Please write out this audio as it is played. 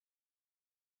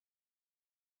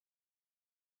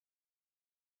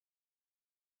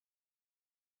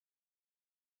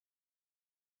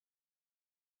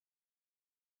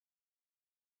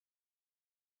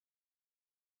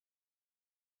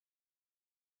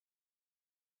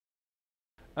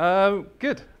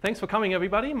Good. Thanks for coming,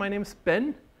 everybody. My name's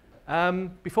Ben.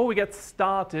 Before we get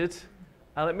started,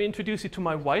 let me introduce you to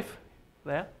my wife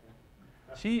there.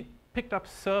 She picked up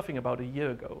surfing about a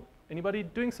year ago. Anybody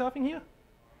doing surfing here?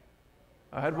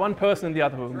 I had one person in the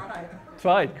other room.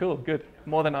 Tried. Cool. Good.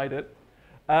 More than I did.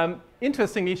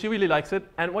 Interestingly, she really likes it.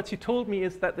 And what she told me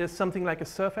is that there's something like a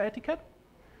surfer etiquette.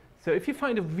 So if you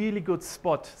find a really good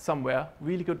spot somewhere,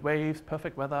 really good waves,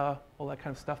 perfect weather, all that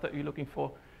kind of stuff that you're looking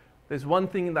for, there's one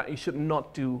thing that you should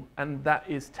not do, and that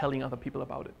is telling other people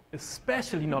about it,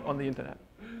 especially not on the internet.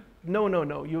 No, no,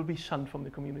 no, you'll be shunned from the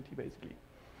community, basically.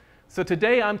 So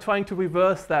today I'm trying to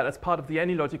reverse that as part of the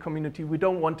AnyLogic community. We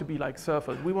don't want to be like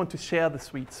surfers. We want to share the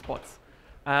sweet spots.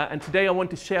 And today I want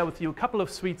to share with you a couple of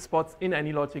sweet spots in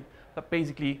AnyLogic that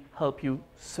basically help you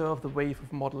surf the wave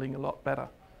of modeling a lot better.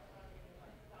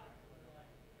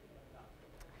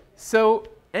 So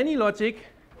AnyLogic,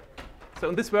 so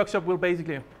in this workshop we'll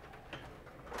basically,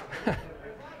 there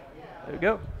we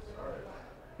go.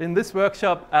 In this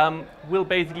workshop, we'll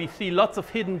basically see lots of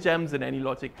hidden gems in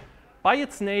AnyLogic. By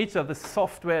its nature, the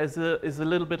software is a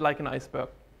little bit like an iceberg.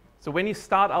 So when you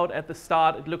start out at the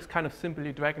start, it looks kind of simple.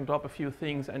 You drag and drop a few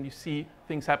things, and you see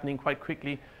things happening quite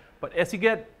quickly. But as you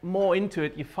get more into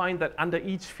it, you find that under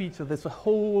each feature, there's a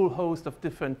whole host of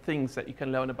different things that you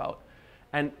can learn about.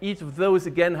 And each of those,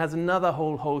 again, has another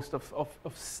whole host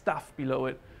of stuff below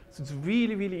it. So it's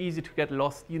really, really easy to get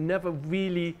lost. You never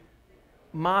really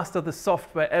master the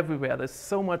software everywhere. There's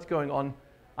so much going on.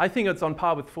 I think it's on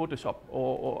par with Photoshop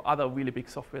or other really big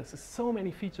softwares. There's so many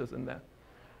features in there.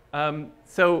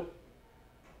 So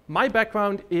my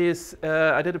background is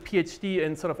I did a PhD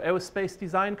in sort of aerospace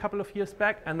design a couple of years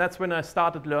back, and that's when I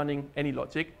started learning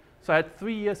AnyLogic. So I had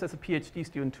 3 years as a PhD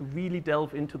student to really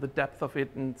delve into the depth of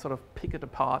it and sort of pick it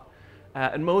apart.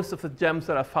 And most of the gems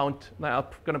that I found that I'm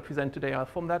going to present today are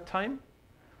from that time.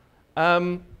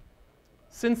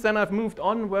 Since then, I've moved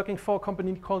on working for a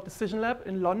company called Decision Lab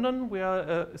in London. We are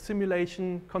a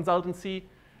simulation consultancy,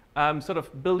 sort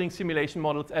of building simulation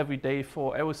models every day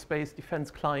for aerospace, defense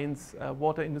clients,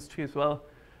 water industry as well.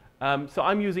 So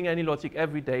I'm using AnyLogic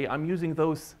every day. I'm using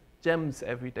those gems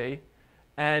every day.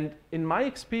 And in my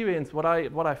experience, what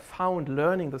I found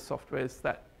learning the software is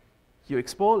that you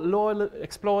explore a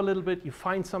little bit, you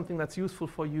find something that's useful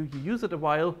for you, you use it a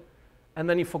while, and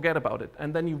then you forget about it,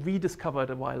 and then you rediscover it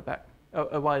a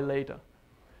while later.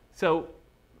 So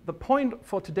the point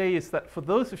for today is that for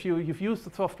those of you who've used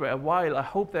the software a while, I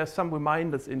hope there's some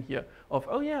reminders in here of,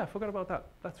 oh yeah, I forgot about that.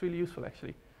 That's really useful,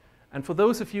 actually. And for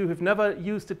those of you who've never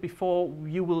used it before,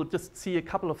 you will just see a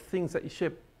couple of things that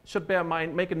you should bear in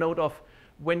mind, make a note of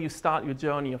when you start your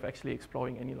journey of actually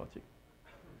exploring AnyLogic.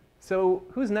 So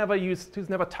who's never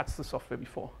touched the software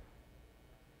before?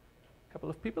 A couple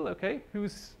of people, okay.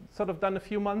 Who's sort of done a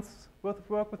few months worth of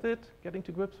work with it, getting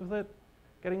to grips with it,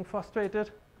 getting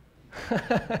frustrated?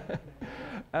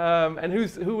 And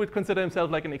who would consider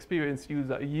himself like an experienced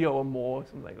user, a year or more,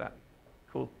 something like that?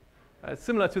 Cool.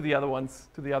 Similar to the other ones,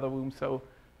 to the other rooms. So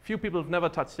a few people have never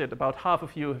touched it. About half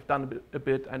of you have done a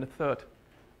bit, and a third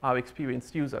are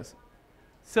experienced users.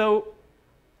 So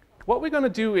what we're going to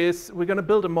do is we're going to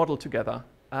build a model together.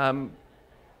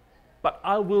 But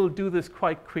I will do this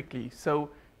quite quickly.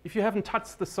 So if you haven't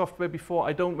touched the software before,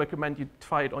 I don't recommend you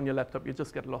try it on your laptop. You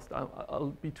just get lost.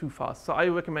 I'll be too fast. So I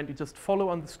recommend you just follow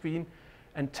on the screen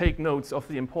and take notes of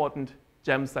the important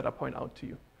gems that I point out to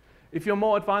you. If you're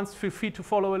more advanced, feel free to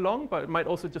follow along, but it might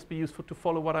also just be useful to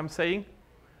follow what I'm saying.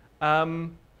 So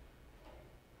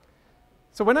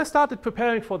when I started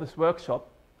preparing for this workshop,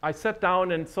 I sat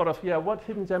down and sort of, what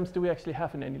hidden gems do we actually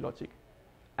have in AnyLogic?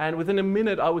 And within a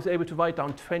minute, I was able to write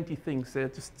down 20 things. There are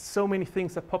just so many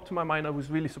things that popped to my mind. I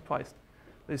was really surprised.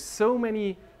 There's so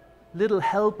many little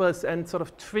helpers and sort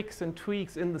of tricks and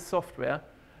tweaks in the software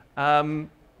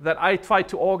that I tried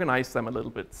to organize them a little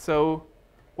bit. So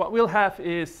what we'll have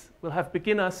is we'll have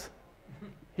beginners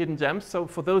hidden gems. So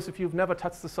for those of you who've never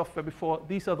touched the software before,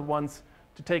 these are the ones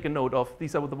to take a note of.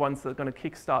 These are the ones that are going to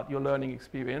kickstart your learning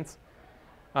experience.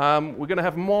 We're going to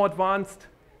have more advanced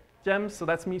gems, so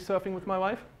that's me surfing with my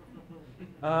wife.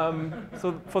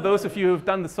 So for those of you who've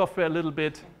done the software a little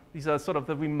bit, these are sort of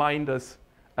the reminders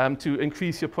to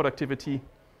increase your productivity.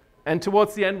 And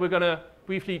towards the end, we're going to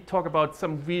briefly talk about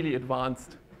some really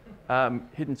advanced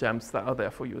hidden gems that are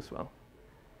there for you as well.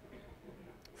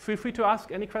 Feel free to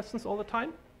ask any questions all the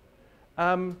time.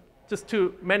 Just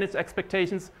to manage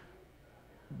expectations,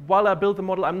 while I build the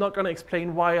model, I'm not going to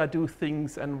explain why I do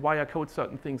things and why I code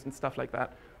certain things and stuff like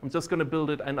that. I'm just going to build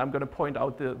it, and I'm going to point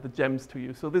out the gems to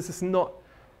you. So this is not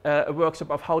a workshop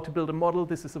of how to build a model.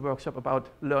 This is a workshop about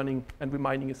learning and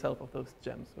reminding yourself of those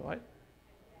gems, all right?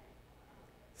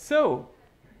 So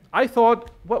I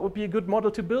thought, what would be a good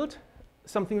model to build?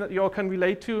 Something that you all can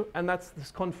relate to, and that's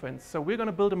this conference. So we're going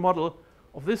to build a model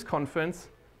of this conference,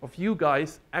 of you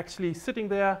guys actually sitting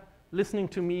there, listening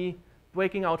to me,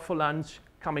 breaking out for lunch,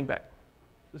 coming back.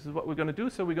 This is what we're going to do.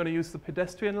 So we're going to use the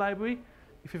pedestrian library.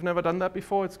 If you've never done that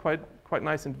before, it's quite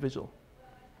nice and visual.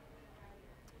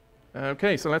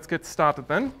 OK, so let's get started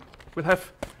then. We'll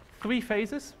have 3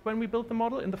 phases when we build the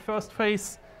model. In the first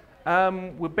phase,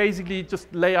 we'll basically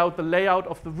just lay out the layout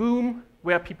of the room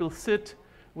where people sit.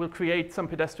 We'll create some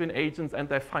pedestrian agents, and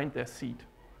they find their seat.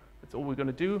 That's all we're going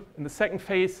to do. In the second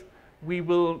phase, we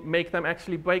will make them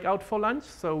actually break out for lunch.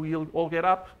 So we'll all get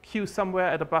up, queue somewhere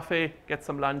at a buffet, get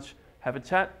some lunch, have a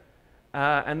chat,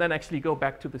 and then actually go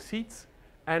back to the seats.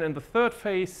 And in the third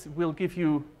phase, we'll give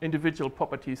you individual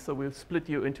properties. So we'll split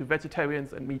you into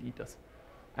vegetarians and meat eaters.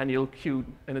 And you'll queue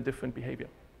in a different behavior.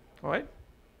 All right?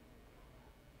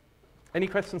 Any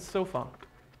questions so far?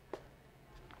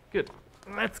 Good.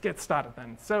 Let's get started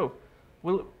then. So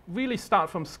we'll really start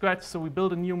from scratch. So we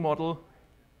build a new model.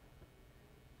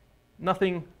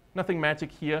 Nothing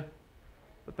magic here.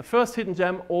 But the first hidden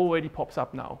gem already pops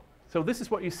up now. So this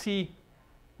is what you see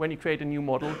when you create a new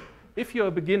model. If you're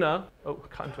a beginner,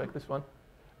 can't drag this one,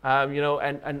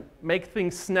 and make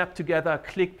things snap together,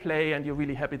 click play, and you're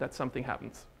really happy that something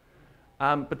happens.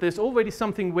 But there's already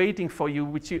something waiting for you,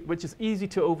 which is easy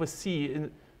to oversee.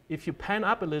 If you pan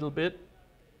up a little bit,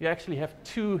 you actually have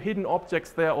 2 hidden objects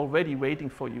there already waiting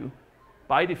for you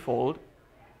by default,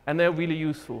 and they're really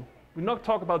useful. We'll not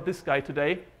talk about this guy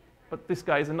today, but this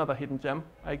guy is another hidden gem.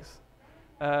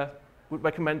 I would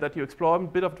recommend that you explore him, a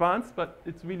bit advanced, but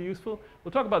it's really useful.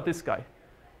 We'll talk about this guy.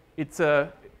 It's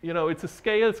a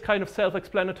scale, it's kind of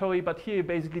self-explanatory, but here you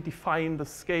basically define the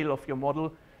scale of your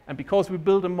model. And because we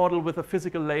build a model with a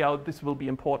physical layout, this will be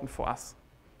important for us.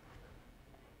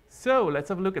 So let's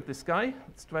have a look at this guy.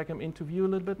 Let's drag him into view a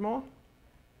little bit more.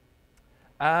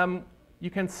 You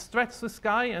can stretch this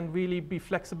guy and really be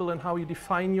flexible in how you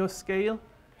define your scale.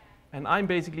 And I'm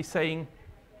basically saying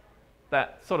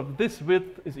that sort of this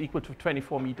width is equal to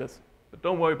 24 meters. But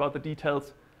don't worry about the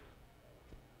details.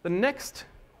 The next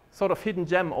sort of hidden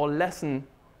gem or lesson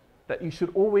that you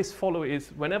should always follow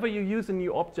is whenever you use a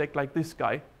new object like this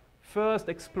guy, first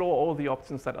explore all the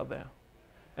options that are there.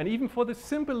 And even for this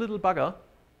simple little bugger,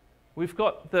 we've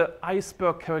got the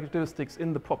iceberg characteristics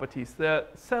in the properties. There are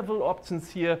several options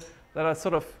here that are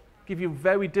sort of give you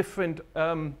very different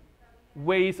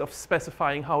ways of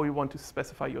specifying how you want to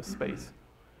specify your space.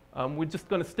 We're just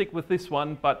going to stick with this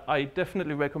one, but I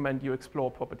definitely recommend you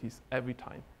explore properties every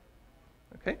time.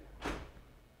 OK?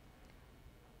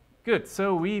 Good.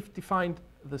 So we've defined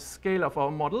the scale of our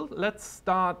model. Let's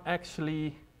start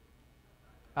actually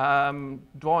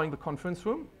drawing the conference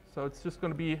room. So it's just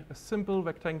going to be a simple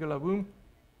rectangular room.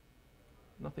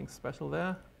 Nothing special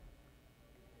there.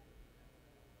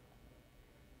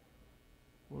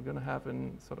 We're going to have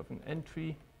sort of an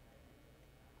entry.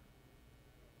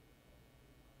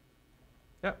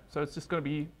 Yeah, so it's just going to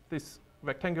be this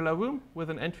rectangular room with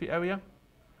an entry area.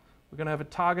 We're going to have a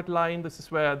target line. This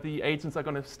is where the agents are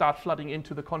going to start flooding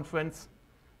into the conference.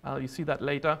 You see that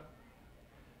later.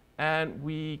 And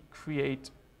we create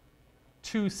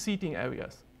 2 seating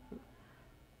areas.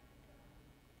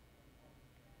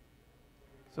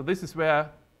 So this is where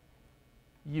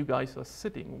you guys are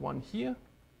sitting. One here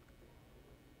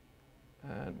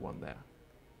and one there.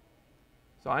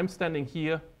 So I'm standing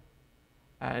here,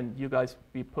 and you guys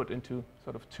be put into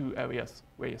sort of 2 areas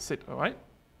where you sit, all right?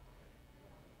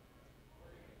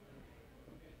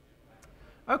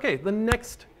 OK, the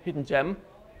next hidden gem.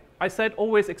 I said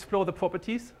always explore the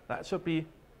properties. That should be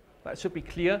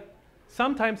clear.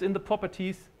 Sometimes in the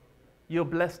properties, you're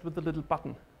blessed with a little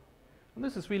button. And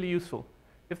this is really useful.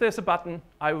 If there's a button,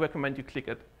 I recommend you click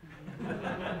it.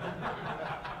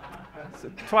 It's a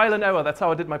trial and error. That's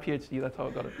how I did my PhD. That's how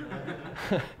I got it.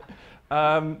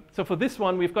 So for this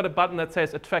one, we've got a button that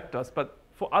says attractors. But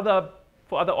for other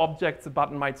objects, the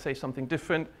button might say something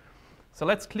different. So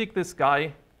let's click this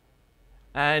guy.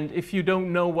 And if you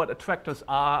don't know what attractors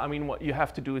are, I mean, what you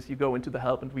have to do is you go into the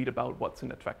help and read about what's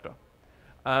an attractor.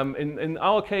 In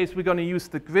our case, we're going to use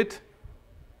the grid.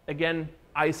 Again,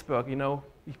 iceberg, you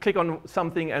click on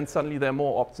something, and suddenly there are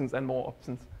more options and more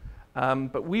options.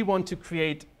 But we want to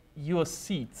create your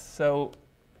seats. So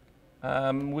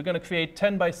we're going to create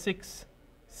 10 by 6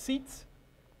 seats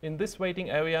in this waiting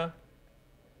area,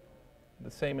 the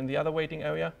same in the other waiting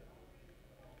area.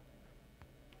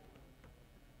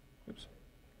 Oops.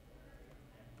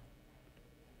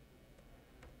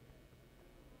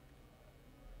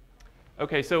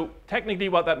 OK, so technically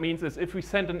what that means is if we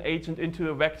send an agent into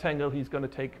a rectangle, he's going to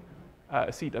take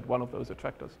a seat at one of those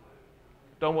attractors.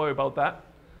 Don't worry about that.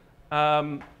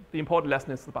 The important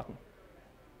lesson is the button.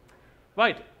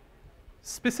 Right.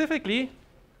 Specifically,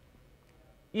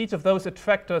 each of those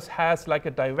attractors has like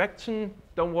a direction.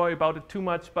 Don't worry about it too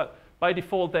much, but by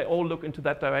default, they all look into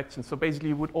that direction. So basically,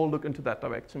 you would all look into that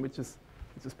direction, which is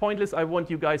pointless. I want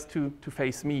you guys to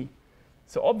face me.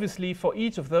 So obviously, for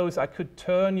each of those, I could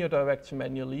turn your direction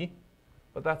manually,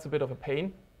 but that's a bit of a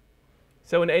pain.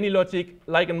 So in AnyLogic,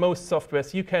 like in most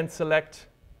softwares, you can select,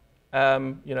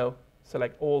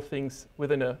 select all things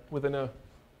within a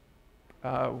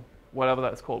whatever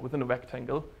that's called, within a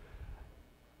rectangle.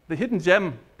 The hidden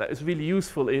gem that is really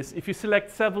useful is if you select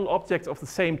several objects of the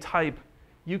same type,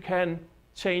 you can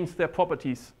change their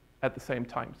properties at the same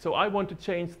time. So I want to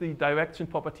change the direction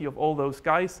property of all those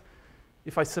guys.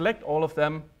 If I select all of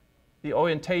them, the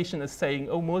orientation is saying,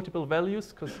 oh, multiple values,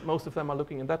 because most of them are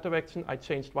looking in that direction. I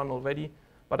changed one already,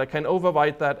 but I can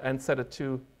override that and set it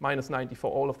to -90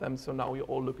 for all of them, so now you're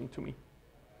all looking to me.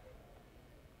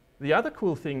 The other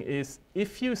cool thing is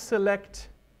if you select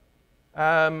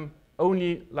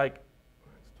only like,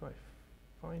 let's try to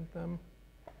find them.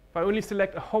 If I only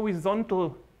select a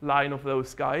horizontal line of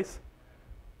those guys,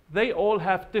 they all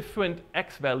have different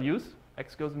x values.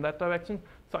 X goes in that direction.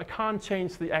 So I can't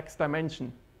change the x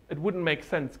dimension. It wouldn't make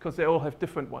sense because they all have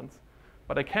different ones.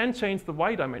 But I can change the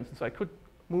y dimension, so I could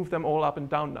move them all up and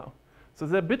down now. So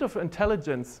there's a bit of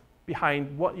intelligence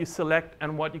behind what you select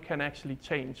and what you can actually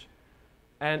change.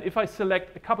 And if I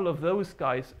select a couple of those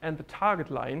guys and the target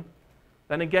line,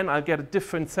 then again, I'll get a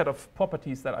different set of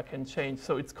properties that I can change.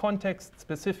 So it's context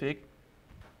specific.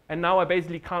 And now I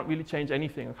basically can't really change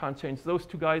anything. I can't change those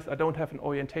two guys. I don't have an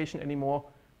orientation anymore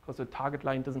because the target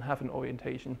line doesn't have an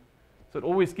orientation. So it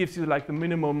always gives you like the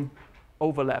minimum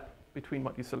overlap between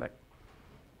what you select.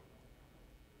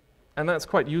 And that's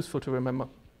quite useful to remember.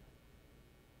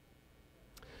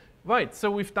 Right, so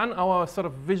we've done our sort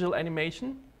of visual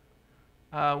animation.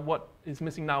 What is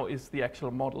missing now is the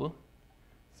actual model.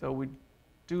 So we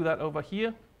do that over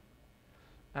here.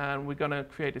 And we're going to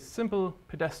create a simple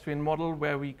pedestrian model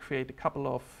where we create a couple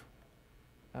of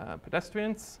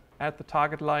pedestrians at the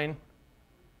target line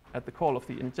at the call of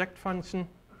the inject function.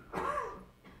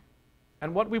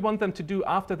 And what we want them to do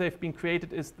after they've been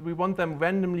created is we want them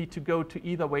randomly to go to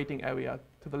either waiting area,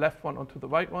 to the left one or to the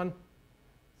right one.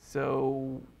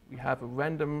 So we have a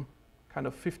random kind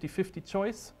of 50-50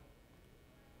 choice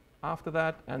after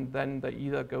that, and then they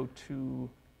either go to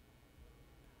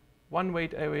one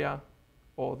wait area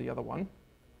or the other one.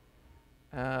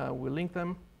 We'll link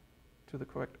them to the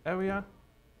correct area.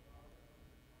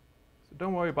 So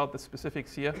don't worry about the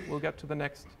specifics here. We'll get to the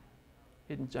next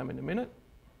hidden gem in a minute.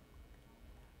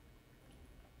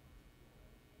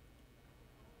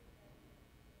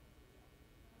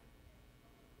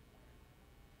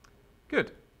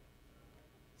 Good.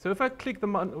 So if I click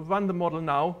run the model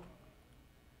now,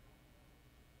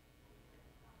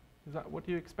 is that what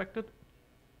you expected?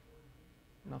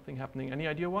 Nothing happening. Any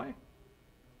idea why?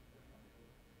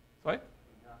 Sorry?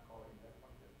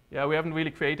 Yeah, we haven't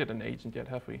really created an agent yet,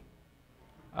 have we?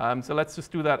 So let's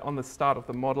just do that on the start of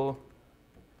the model.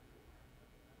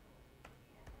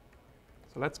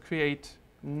 So let's create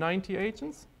 90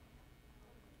 agents.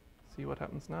 See what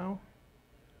happens now.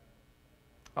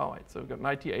 All right, so we've got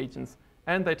 90 agents,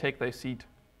 and they take their seat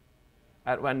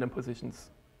at random positions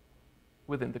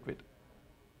within the grid.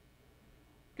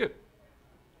 Good.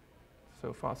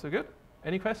 So far, so good.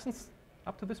 Any questions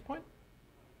up to this point?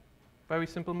 Very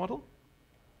simple model.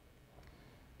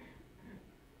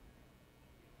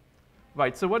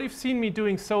 Right, so what you've seen me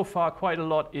doing so far quite a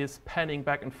lot is panning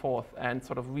back and forth and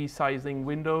sort of resizing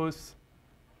windows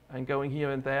and going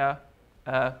here and there.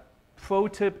 Pro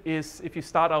tip is if you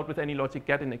start out with AnyLogic,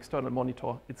 get an external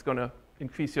monitor. It's going to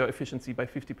increase your efficiency by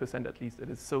 50% at least. It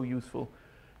is so useful.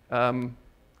 You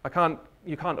can't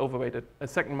overrate it. A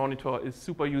second monitor is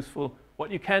super useful.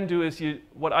 What you can do is,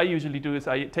 what I usually do is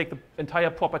I take the entire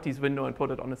properties window and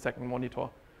put it on a second monitor,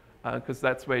 because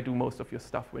that's where you do most of your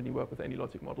stuff when you work with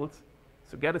AnyLogic models.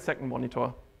 So get a second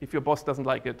monitor. If your boss doesn't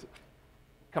like it,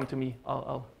 come to me.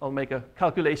 I'll make a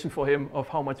calculation for him of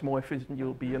how much more efficient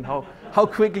you'll be and how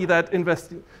quickly that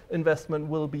investment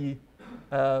will be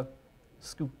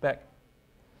scooped back.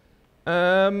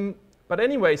 But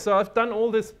anyway, so I've done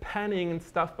all this panning and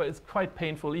stuff, but it's quite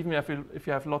painful, even if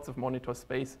you have lots of monitor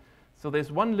space. So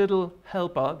there's one little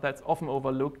helper that's often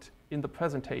overlooked in the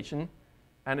presentation,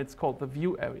 and it's called the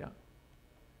view area.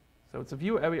 So it's a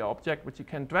view area object which you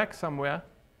can drag somewhere.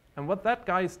 And what that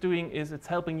guy is doing is it's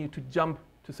helping you to jump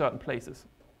to certain places.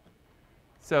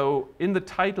 So in the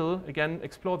title, again,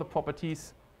 explore the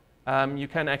properties. You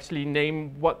can actually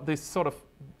name what this sort of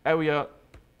area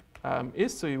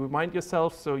is. So you remind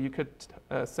yourself. So you could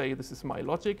say, this is my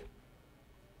logic.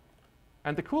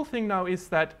 And the cool thing now is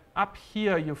that up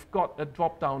here, you've got a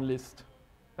drop-down list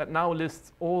that now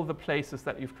lists all the places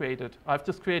that you've created. I've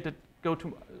just created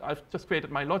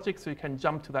my logic, so you can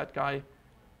jump to that guy.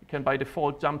 You can, by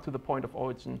default, jump to the point of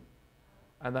origin.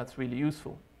 And that's really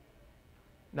useful.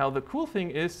 Now, the cool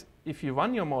thing is, if you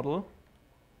run your model,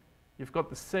 you've got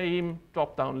the same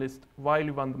drop-down list while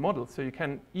you run the model. So you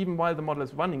can, even while the model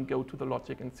is running, go to the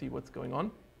logic and see what's going on,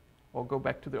 or go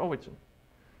back to the origin.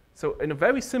 So in a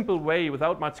very simple way,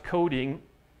 without much coding,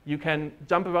 you can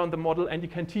jump around the model, and you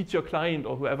can teach your client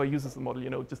or whoever uses the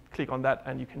model, just click on that,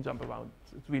 and you can jump around.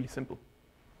 It's really simple.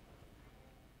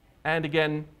 And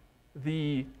again,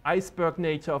 the iceberg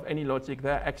nature of AnyLogic,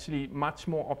 there are actually much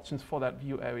more options for that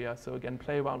view area. So again,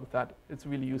 play around with that. It's a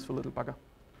really useful little bugger.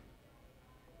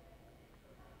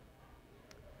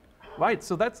 Right,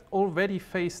 so that's already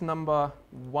phase number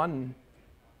 1.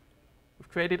 We've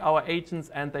created our agents,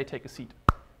 and they take a seat.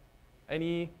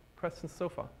 Any questions so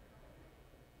far?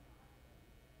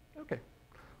 OK.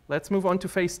 Let's move on to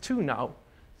phase 2 now.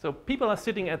 So people are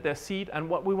sitting at their seat, and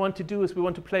what we want to do is we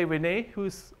want to play Renee,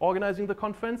 who's organizing the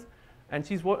conference. And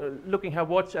she's looking at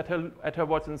her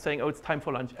watch and saying, oh, it's time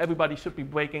for lunch. Everybody should be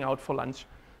breaking out for lunch.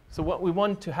 So what we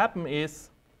want to happen is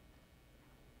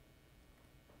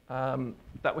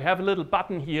that we have a little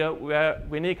button here where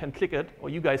Renee can click it, or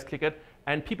you guys click it,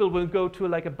 and people will go to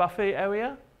like a buffet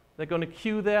area. They're going to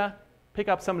queue there, pick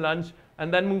up some lunch,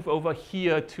 and then move over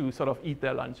here to sort of eat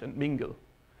their lunch and mingle.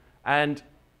 And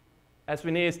as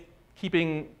Renee is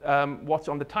keeping watch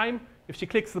on the time, if she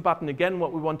clicks the button again,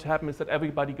 what we want to happen is that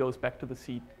everybody goes back to the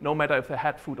seat, no matter if they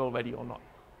had food already or not.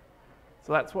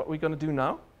 So that's what we're going to do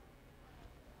now.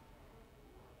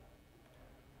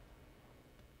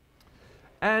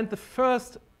 And the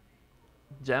first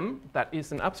gem that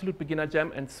is an absolute beginner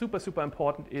gem and super, super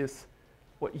important is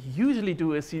what you usually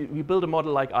do is you build a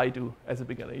model like I do as a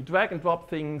beginner. You drag and drop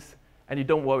things, and you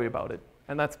don't worry about it.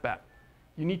 And that's bad.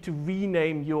 You need to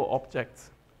rename your objects.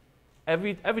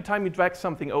 Every time you drag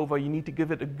something over, you need to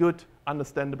give it a good,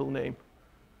 understandable name.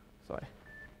 Sorry.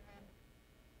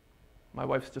 My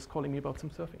wife's just calling me about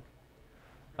some surfing.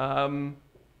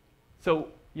 So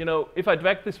if I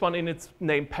drag this one in, it's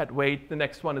named pet weight. The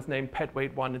next one is named pet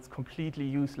weight 1. It's completely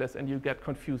useless, and you get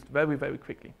confused very, very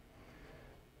quickly.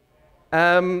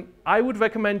 I would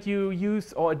recommend you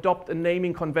use or adopt a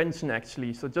naming convention,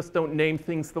 actually. So just don't name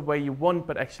things the way you want,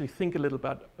 but actually think a little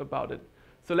bit about it.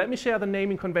 So let me share the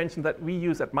naming convention that we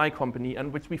use at my company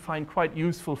and which we find quite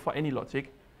useful for AnyLogic.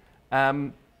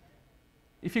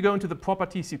 If you go into the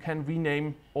properties, you can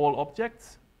rename all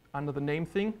objects under the name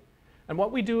thing. And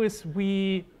what we do is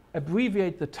we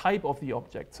abbreviate the type of the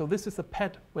object. So this is a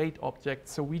pet weight object.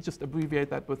 So we just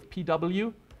abbreviate that with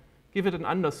PW, give it an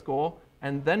underscore,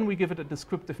 and then we give it a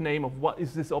descriptive name of what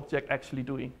is this object actually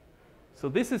doing. So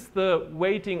this is the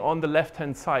weighting on the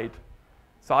left-hand side.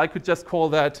 So I could just call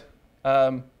that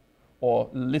or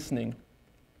listening.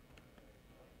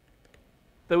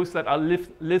 Those that are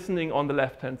listening on the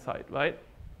left-hand side, right?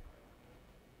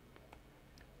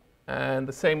 And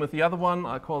the same with the other one.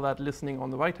 I call that listening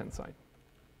on the right-hand side.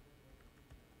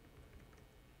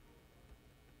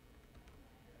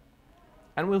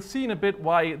 And we'll see in a bit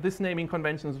why this naming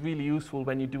convention is really useful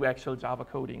when you do actual Java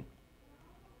coding.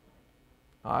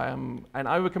 And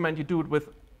I recommend you do it with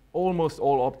almost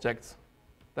all objects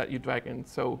that you drag in.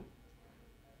 So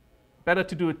better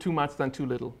to do it too much than too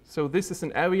little. So this is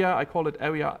an area. I call it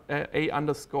area A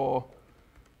underscore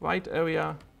right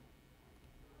area,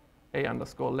 A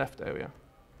underscore left area.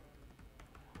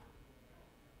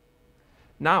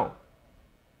 Now,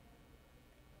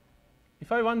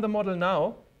 if I run the model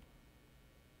now,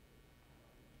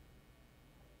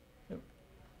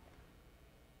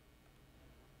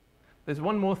 there's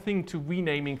one more thing to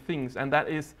renaming things, and that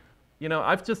is,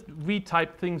 I've just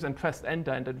retyped things and pressed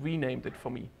enter, and it renamed it for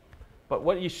me. But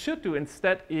what you should do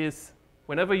instead is,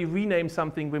 whenever you rename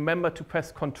something, remember to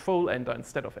press Control Enter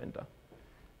instead of Enter.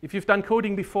 If you've done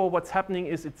coding before, what's happening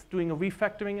is it's doing a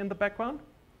refactoring in the background.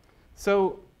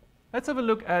 So let's have a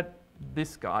look at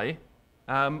this guy.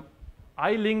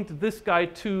 I linked this guy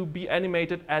to be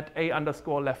animated at A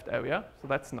underscore left area, so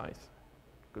that's nice.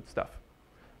 Good stuff.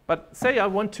 But say I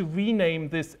want to rename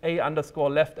this A underscore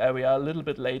left area a little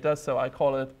bit later, so I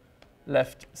call it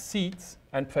left seats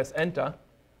and press enter.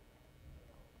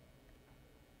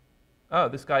 Oh,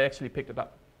 this guy actually picked it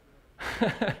up.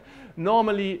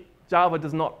 Normally, Java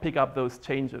does not pick up those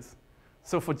changes.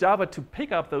 So for Java to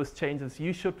pick up those changes,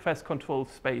 you should press Control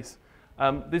space.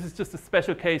 This is just a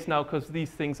special case now because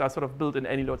these things are sort of built in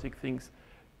AnyLogic things.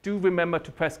 do remember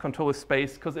to press Control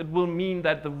Space, because it will mean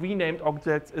that the renamed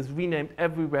object is renamed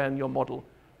everywhere in your model,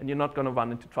 and you're not going to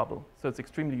run into trouble. So it's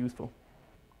extremely useful.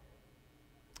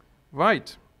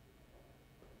 Right.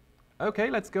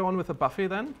 OK, let's go on with the buffet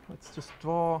then. Let's just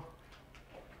draw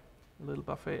a little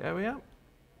buffet area.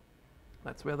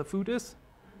 That's where the food is.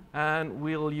 And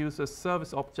we'll use a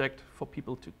service object for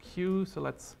people to queue. So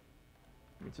let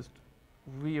me just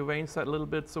rearrange that a little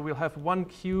bit. So we'll have one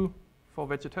queue for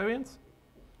vegetarians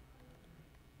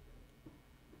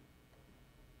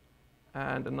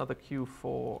and another queue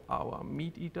for our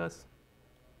meat eaters.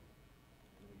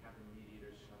 Can we have the meat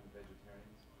eaters shun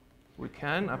vegetarians? We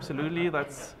can, absolutely.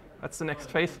 That's the next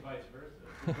phase. Vice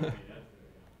versa.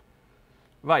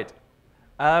 Right.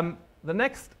 The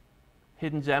next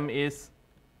hidden gem is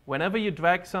whenever you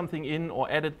drag something in or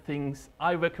edit things,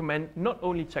 I recommend not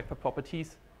only check the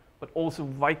properties, but also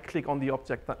right-click on the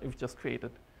object that you've just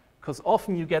created. Because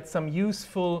often you get some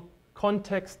useful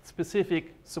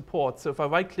context-specific support. So if I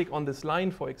right-click on this line,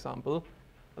 for example,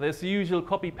 there's the usual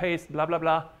copy-paste, blah, blah,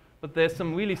 blah. But there's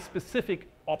some really specific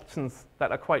options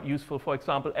that are quite useful. For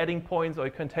example, adding points, or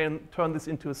you can turn this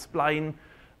into a spline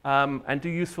and do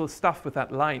useful stuff with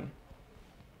that line.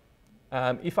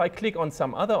 If I click on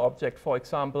some other object, for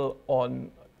example,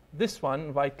 on this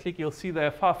one, right-click, you'll see there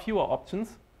are far fewer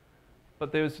options.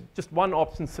 But there's just one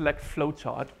option, select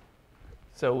flowchart.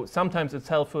 So sometimes it's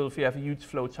helpful if you have a huge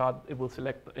flowchart, it will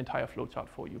select the entire flowchart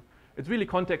for you. It's really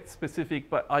context specific,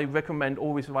 but I recommend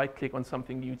always right-click on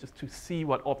something new just to see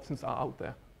what options are out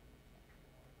there.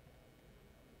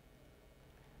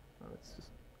 Let's just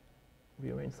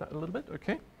rearrange that a little bit,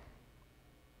 OK.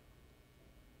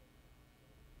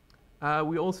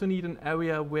 We also need an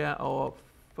area where our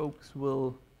folks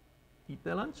will eat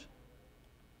their lunch.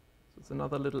 So it's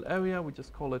another little area. We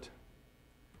just call it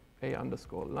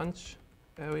a_lunch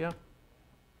area.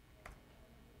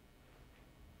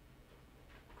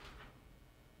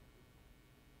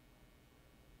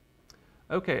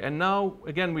 OK, and now,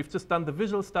 again, we've just done the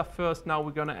visual stuff first. Now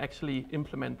we're going to actually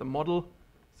implement the model.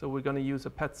 So we're going to use a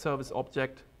pet service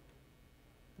object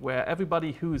where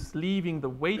everybody who's leaving the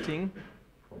waiting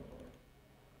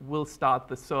will start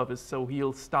the service. So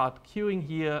he'll start queuing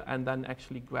here and then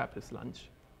actually grab his lunch.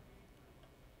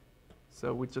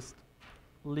 So we just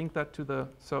link that to the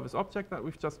service object that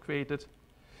we've just created.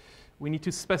 We need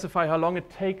to specify how long it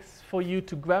takes for you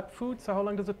to grab food. So how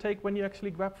long does it take when you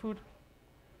actually grab food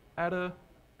at a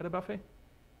buffet?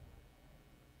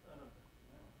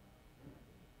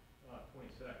 20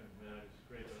 seconds, man. I just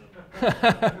scraped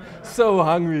it up. So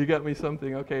hungry, you got me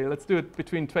something. OK, let's do it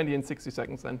between 20 and 60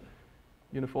 seconds then,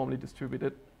 uniformly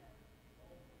distributed.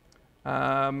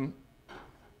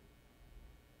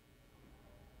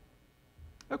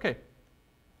 OK.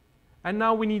 And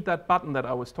now we need that button that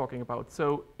I was talking about.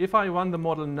 So if I run the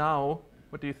model now,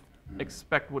 what do you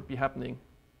expect would be happening?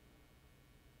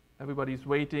 Everybody's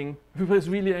waiting. Everybody's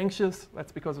really anxious.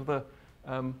 That's because of the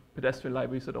pedestrian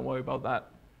library, so don't worry about that.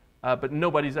 But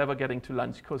nobody's ever getting to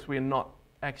lunch because we're not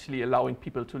actually allowing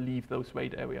people to leave those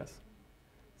wait areas.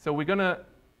 So we're going to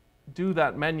do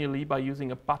that manually by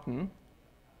using a button.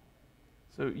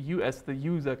 So you, as the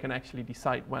user, can actually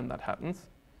decide when that happens.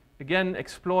 Again,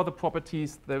 explore the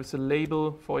properties. There's a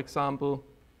label, for example,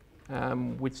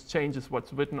 which changes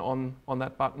what's written on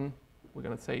that button. We're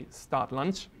going to say start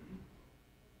lunch.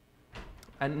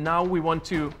 And now we want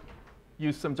to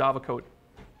use some Java code.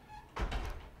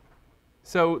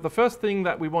 So the first thing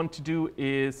that we want to do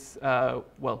is,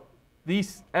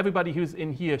 everybody who's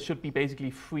in here should be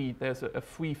basically free. There's a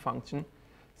free function.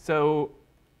 So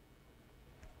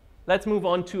let's move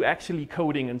on to actually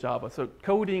coding in Java. So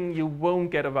coding, you won't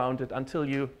get around it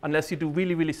unless you do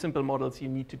really, really simple models. You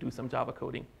need to do some Java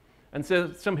coding. And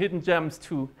so some hidden gems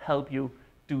to help you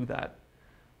do that.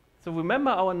 So remember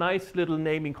our nice little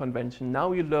naming convention.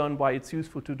 Now you learn why it's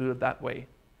useful to do it that way.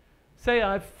 Say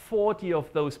I have 40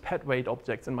 of those pet weight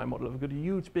objects in my model. I've got a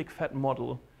huge, big, fat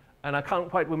model, and I can't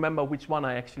quite remember which one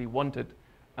I actually wanted.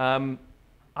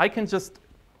 I can just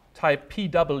type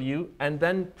PW and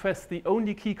then press the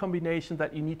only key combination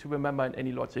that you need to remember in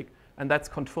AnyLogic, and that's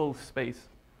Control Space.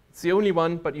 It's the only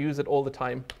one, but you use it all the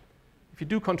time. If you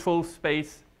do Control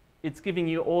Space, it's giving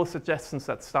you all suggestions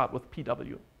that start with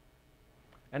PW.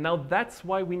 And now that's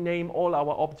why we name all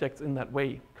our objects in that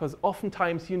way, because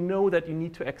oftentimes you know that you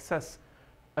need to access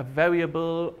a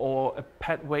variable or a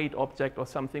pet weight object or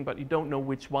something, but you don't know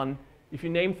which one. If you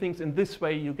name things in this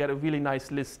way, you get a really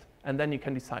nice list, and then you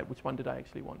can decide which one did I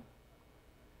actually want.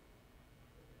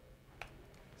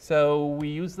 So we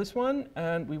use this one,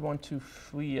 and we want to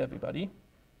free everybody.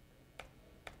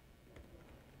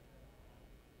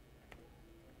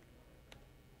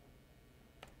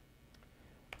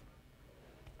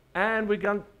 And we're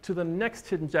going to the next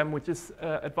hidden gem, which is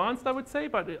advanced, I would say,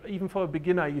 but even for a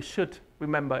beginner, you should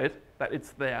remember it, that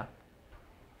it's there.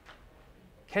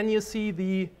 Can you see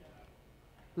the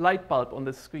light bulb on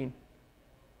this screen?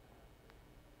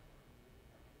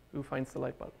 Who finds the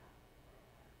light bulb?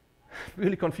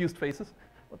 Really confused faces.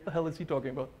 What the hell is he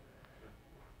talking about?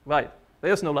 Right,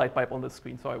 there's no light bulb on this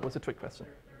screen. Sorry, it was a trick question.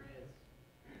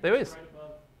 There is. Right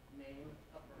above name,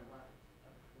 upper left.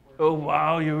 Oh,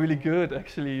 wow, you're really good,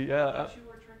 actually. Yeah. I thought you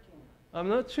were tricking. I'm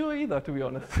not sure either, to be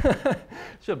honest.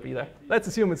 Should be there. Let's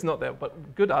assume it's not there,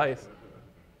 but good eyes.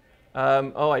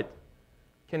 All right.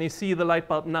 Can you see the light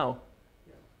bulb now?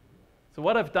 Yes. So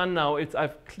what I've done now is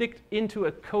I've clicked into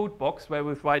a code box where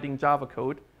we're writing Java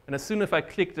code, and as soon as I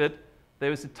clicked it,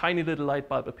 there is a tiny little light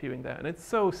bulb appearing there. And it's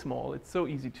so small, it's so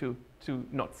easy to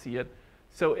not see it.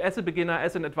 So as a beginner,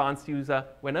 as an advanced user,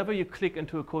 whenever you click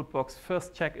into a code box,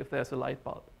 first check if there's a light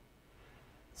bulb.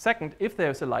 Second, if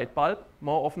there's a light bulb,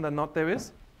 more often than not there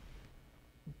is,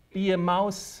 be a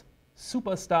mouse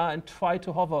superstar and try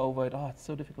to hover over it. Oh, it's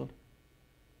so difficult.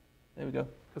 There we go,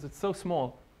 because it's so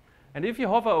small. And if you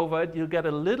hover over it, you'll get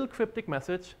a little cryptic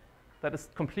message that is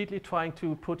completely trying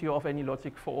to put you off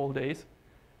AnyLogic for all days.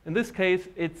 In this case,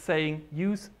 it's saying,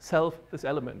 use self this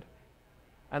element.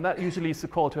 And that usually is the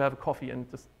call to have a coffee and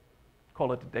just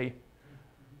call it a day.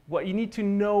 What you need to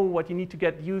know, what you need to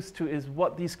get used to is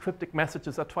what these cryptic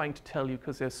messages are trying to tell you,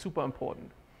 because they're super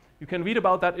important. You can read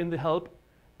about that in the help.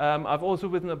 I've also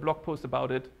written a blog post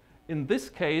about it. In this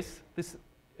case,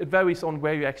 it varies on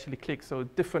where you actually click, so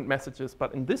different messages.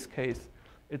 But in this case,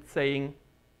 it's saying,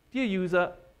 dear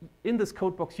user, in this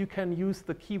code box, you can use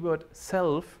the keyword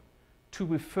self to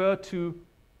refer to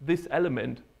this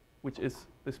element, which is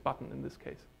this button in this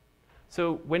case.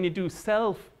 So when you do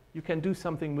self, you can do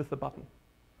something with the button.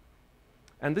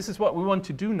 And this is what we want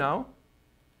to do now.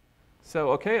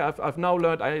 So OK, I've now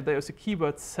learned there's a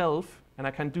keyword self, and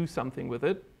I can do something with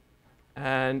it.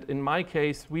 And in my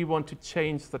case, we want to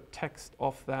change the text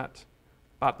of that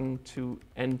button to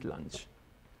end lunch.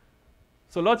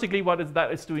 So logically, what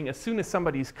that is doing, as soon as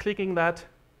somebody is clicking that,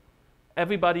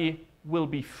 everybody will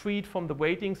be freed from the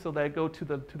waiting, so they go to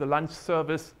the lunch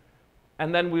service,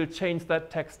 and then we'll change that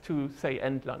text to, say,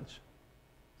 end lunch.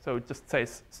 So it just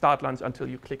says start lunch until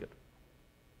you click it.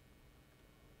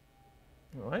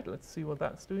 All right, let's see what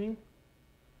that's doing.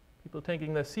 People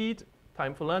taking their seat,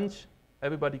 time for lunch,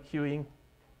 everybody queuing,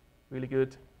 really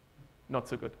good, not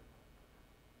so good.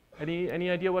 Any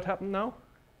idea what happened now?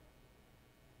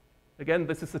 Again,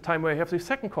 this is the time where you have the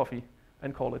second coffee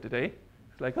and call it a day.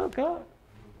 It's like, oh God.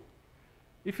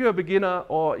 If you're a beginner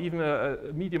or even a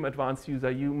medium advanced user,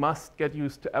 you must get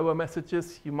used to error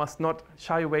messages. You must not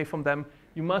shy away from them.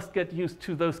 You must get used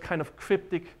to those kind of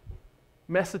cryptic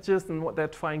messages and what they're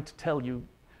trying to tell you.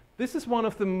 This is one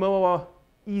of the more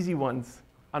easy ones,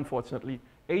 unfortunately.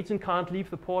 Agent can't leave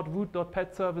the port,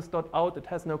 root.petservice.out, it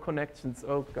has no connections.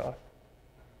 Oh God.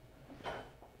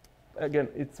 Again,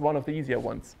 it's one of the easier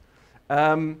ones.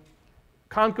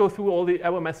 Can't go through all the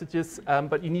error messages,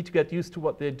 but you need to get used to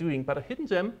what they're doing. But a hidden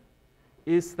gem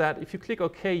is that if you click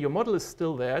OK, your model is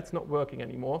still there. It's not working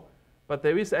anymore. But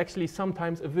there is actually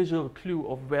sometimes a visual clue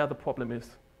of where the problem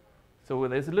is. So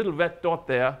there's a little red dot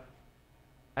there.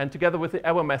 And together with the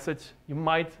error message, you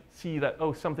might see that,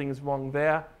 oh, something is wrong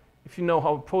there. If you know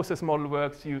how a process model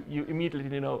works, you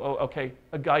immediately know, oh, OK,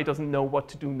 a guy doesn't know what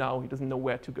to do now. He doesn't know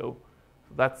where to go.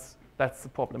 So that's the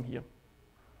problem here.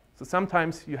 So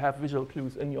sometimes you have visual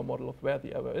clues in your model of where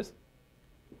the error is.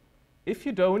 If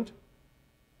you don't,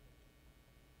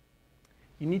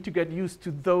 you need to get used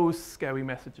to those scary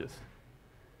messages.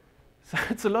 So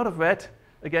it's a lot of red.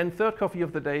 Again, third coffee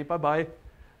of the day, bye-bye.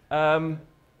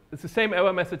 It's the same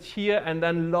error message here, and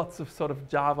then lots of sort of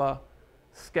Java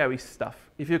scary stuff.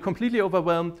 If you're completely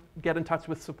overwhelmed, get in touch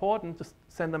with support and just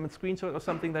send them a screenshot or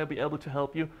something. They'll be able to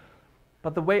help you.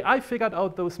 But the way I figured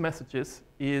out those messages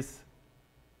is,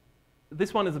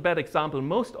 this one is a bad example.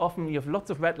 Most often you have lots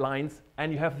of red lines,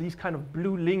 and you have these kind of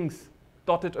blue links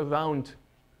dotted around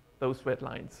those red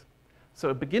lines. So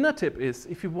a beginner tip is,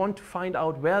 if you want to find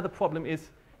out where the problem is,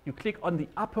 you click on the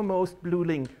uppermost blue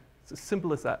link. It's as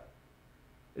simple as that.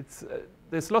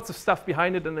 There's lots of stuff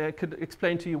behind it, and I could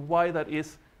explain to you why that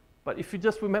is. But if you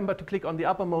just remember to click on the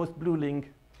uppermost blue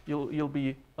link, you'll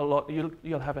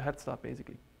have a head start,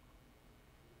 basically.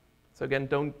 So again,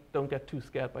 don't get too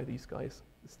scared by these guys.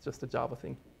 It's just a Java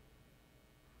thing.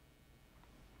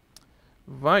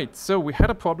 Right, so we had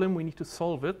a problem. We need to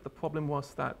solve it. The problem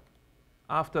was that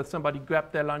after somebody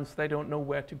grabbed their lunch, they don't know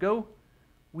where to go.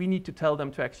 We need to tell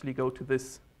them to actually go to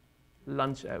this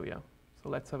lunch area. So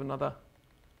let's have another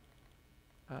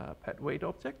pet wait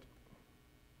object.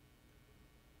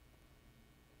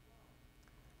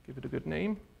 Give it a good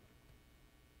name.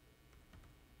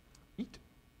 Eat.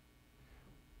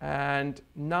 And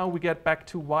now we get back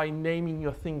to why naming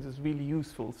your things is really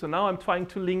useful. So now I'm trying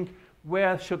to link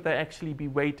where should they actually be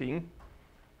waiting.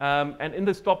 And in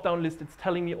this drop-down list, it's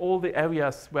telling me all the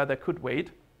areas where they could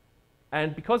wait.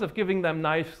 And because of giving them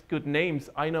nice, good names,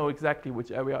 I know exactly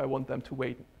which area I want them to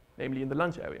wait, namely in the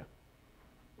lunch area.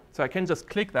 So I can just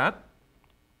click that.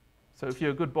 So if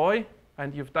you're a good boy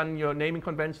and you've done your naming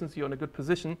conventions, you're in a good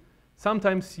position.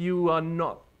 Sometimes you are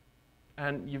not,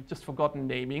 and you've just forgotten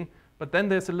naming. But then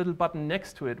there's a little button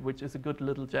next to it, which is a good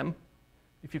little gem.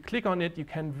 If you click on it, you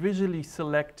can visually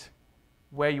select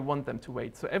where you want them to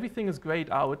wait. So everything is grayed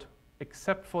out,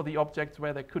 except for the objects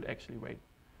where they could actually wait.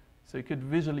 So you could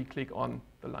visually click on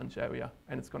the lunch area,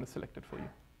 and it's going to select it for you.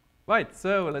 Right,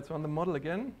 so let's run the model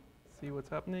again, see what's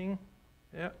happening.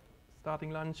 Yeah,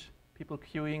 starting lunch, people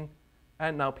queuing,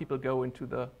 and now people go into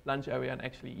the lunch area and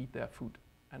actually eat their food.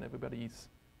 And everybody is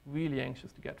really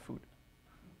anxious to get food.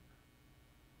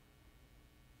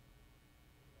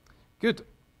 Good.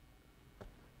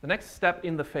 The next step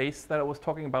in the phase that I was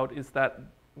talking about is that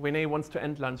Renee wants to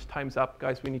end lunch. Time's up.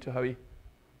 Guys, we need to hurry.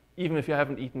 Even if you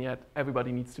haven't eaten yet,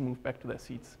 everybody needs to move back to their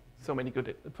seats. So many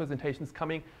good presentations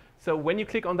coming. So when you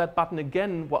click on that button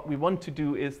again, what we want to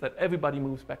do is that everybody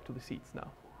moves back to the seats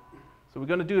now. So we're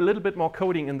going to do a little bit more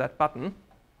coding in that button.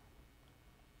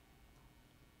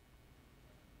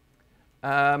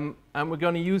 And we're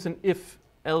going to use an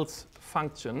if-else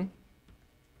function.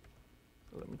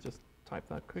 So let me just type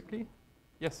that quickly.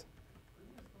 Yes? Could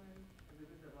you explain a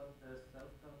little bit about the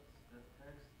self-dots, the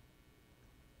text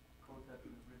code that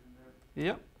you've written there?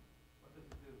 Yeah. What does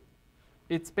it do?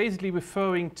 It's basically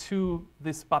referring to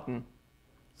this button.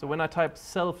 So when I type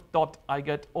self dot, I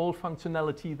get all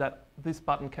functionality that this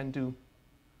button can do.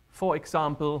 For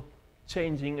example,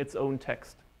 changing its own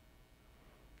text.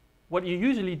 What you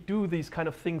usually do these kind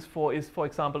of things for is, for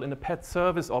example, in a pet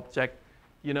service object,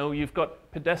 you know, you've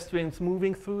got pedestrians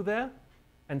moving through there,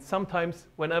 and sometimes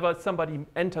whenever somebody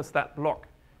enters that block,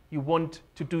 you want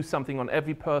to do something on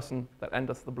every person that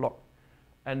enters the block.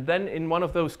 And then in one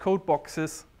of those code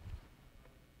boxes,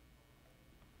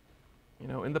 you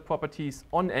know, in the properties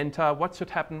on enter, what should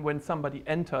happen when somebody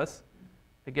enters?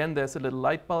 Again, there's a little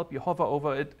light bulb. You hover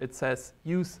over it. It says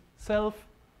use self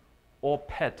or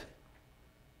pet.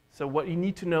 So what you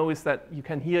need to know is that you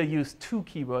can here use two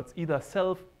keywords, either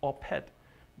self or pet.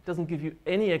 It doesn't give you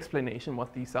any explanation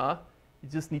what these are. You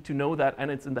just need to know that, and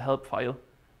it's in the help file.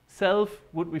 Self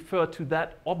would refer to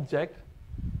that object,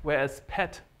 whereas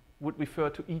pet would refer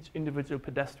to each individual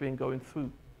pedestrian going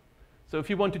through. So if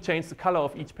you want to change the color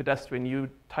of each pedestrian, you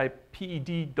type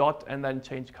PED dot and then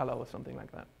change color or something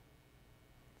like that.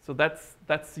 So that's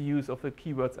the use of the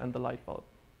keywords and the light bulb.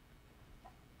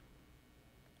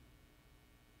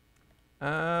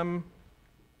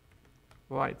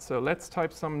 Right, so let's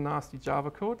type some nasty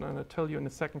Java code, and I'll tell you in a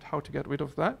second how to get rid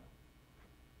of that.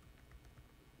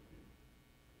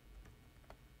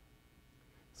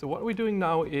 So what we're doing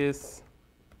now is,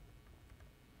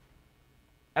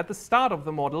 at the start of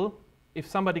the model, if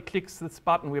somebody clicks this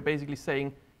button, we're basically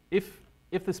saying, if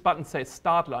this button says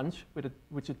start lunch,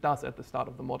 which it does at the start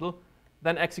of the model,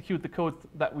 then execute the code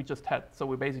that we just had. So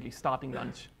we're basically starting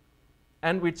lunch.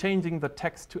 And we're changing the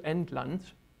text to end lunch.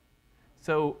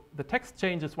 So the text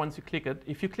changes once you click it.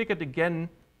 If you click it again,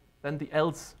 then the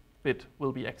else bit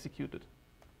will be executed.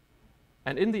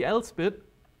 And in the else bit,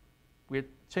 we're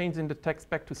changing the text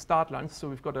back to start lunch. So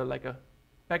we've got like a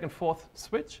back and forth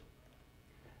switch.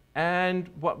 And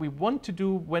what we want to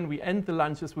do when we end the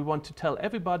lunch is we want to tell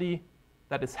everybody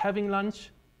that is having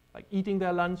lunch, like eating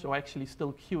their lunch or actually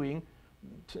still queuing,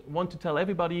 want to tell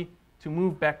everybody to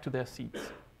move back to their seats.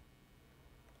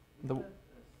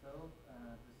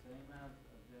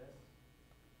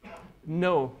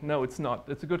 No, it's not.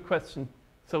 It's a good question.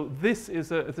 So this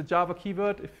is a Java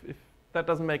keyword. If that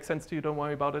doesn't make sense to you, don't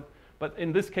worry about it. But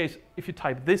in this case, if you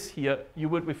type this here, you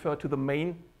would refer to the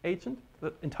main agent,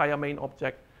 the entire main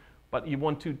object. But you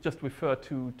want to just refer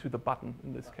to the button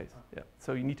in this case. Yeah.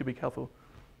 So you need to be careful.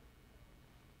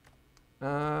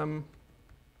 Right,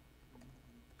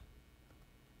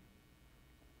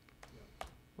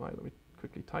 let me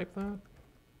quickly type that.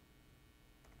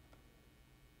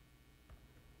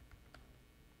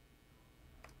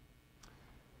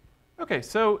 OK,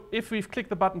 so if we've clicked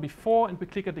the button before and we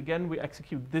click it again, we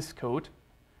execute this code.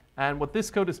 And what this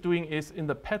code is doing is in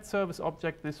the pet service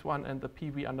object, this one, and the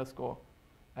pv underscore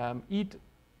eat,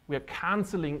 we are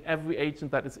canceling every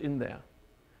agent that is in there.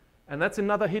 And that's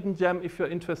another hidden gem if you're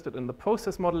interested in the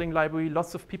process modeling library.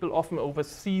 Lots of people often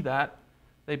oversee that.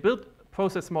 They build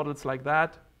process models like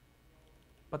that.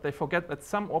 but they forget that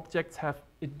some objects have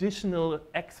additional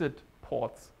exit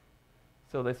ports.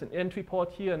 So there's an entry port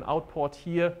here, an out port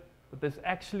here, but there's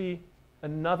actually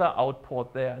another out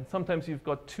port there. And sometimes you've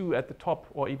got 2 at the top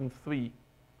or even 3.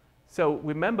 So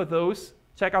remember those,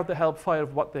 check out the help file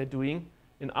of what they're doing.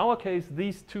 In our case,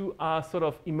 these 2 are sort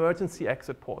of emergency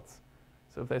exit ports.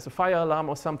 So if there's a fire alarm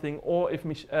or something, or if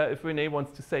Renee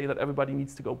wants to say that everybody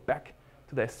needs to go back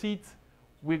to their seats,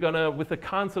 we're going to, with the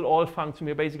cancel all function,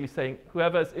 we're basically saying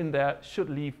whoever is in there should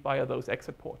leave via those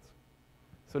exit ports.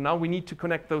 So now we need to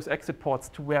connect those exit ports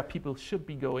to where people should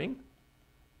be going.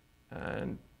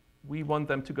 And we want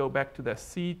them to go back to their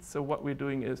seats. So what we're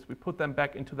doing is we put them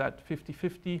back into that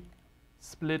 50-50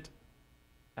 split,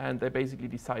 and they basically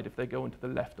decide if they go into the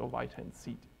left or right-hand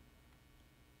seat.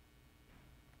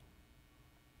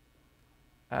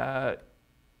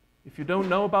 If you don't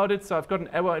know about it, so I've got an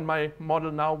error in my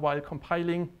model now while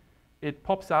compiling. It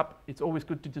pops up. It's always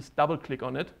good to just double-click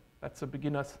on it. That's a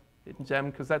beginner's hidden gem,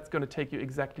 because that's going to take you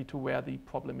exactly to where the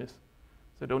problem is.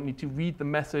 So you don't need to read the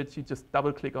message. You just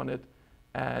double-click on it,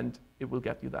 and it will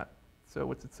get you that. So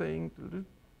what's it saying?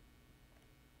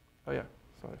 Oh, yeah.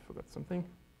 Sorry, I forgot something.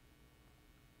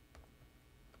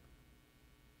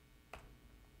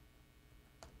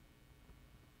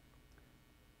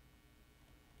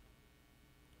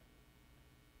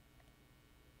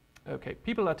 OK,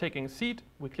 people are taking a seat.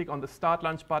 We click on the Start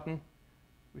Lunch button.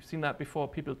 We've seen that before.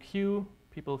 People queue.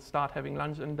 People start having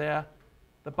lunch in there.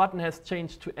 The button has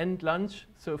changed to End Lunch.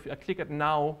 So if I click it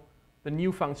now, the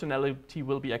new functionality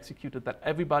will be executed that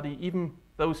everybody, even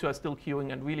those who are still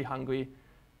queuing and really hungry,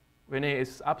 Renee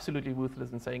is absolutely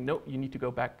ruthless in saying, no, you need to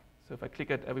go back. So if I click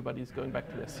it, everybody's going back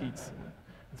to their seats.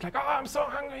 It's like, oh, I'm so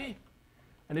hungry.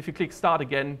 And if you click Start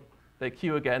again, they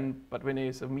queue again. But Renee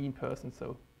is a mean person,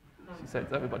 so she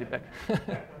sends everybody back.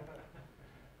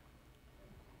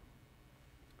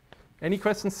 Any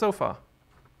questions so far?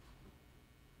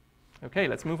 OK,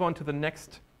 let's move on to the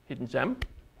next hidden gem.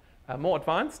 More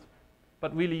advanced,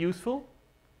 but really useful.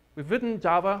 We've written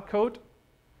Java code.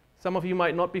 Some of you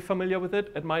might not be familiar with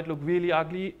it. It might look really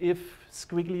ugly. If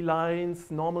squiggly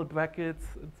lines, normal brackets,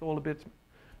 it's all a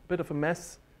bit of a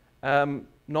mess.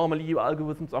 Normally, your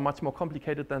algorithms are much more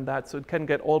complicated than that, so it can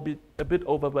get a bit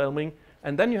overwhelming.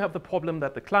 And then you have the problem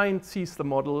that the client sees the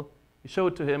model, you show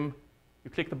it to him, you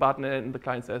click the button, and the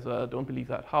client says, well, I don't believe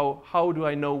that. How do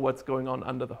I know what's going on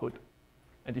under the hood?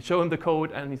 And you show him the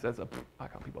code, and he says, oh, I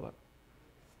can't be bothered.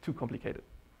 It's too complicated.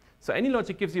 So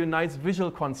AnyLogic gives you a nice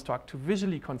visual construct to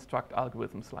visually construct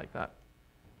algorithms like that.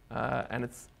 And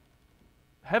it's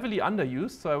heavily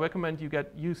underused, so I recommend you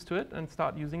get used to it and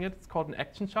start using it. It's called an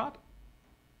action chart.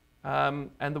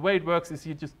 And the way it works is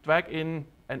you just drag in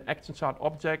an action chart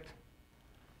object,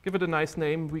 give it a nice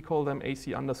name. We call them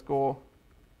AC underscore.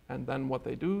 And then what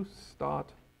they do,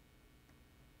 start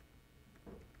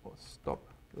or stop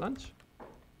lunch.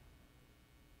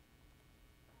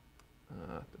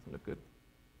 Doesn't look good.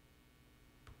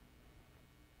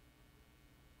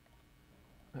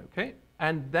 OK.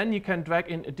 And then you can drag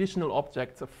in additional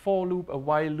objects, a for loop, a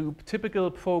while loop, typical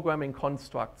programming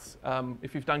constructs.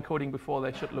 If you've done coding before,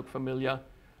 they should look familiar.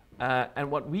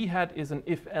 And what we had is an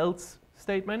if-else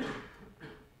statement.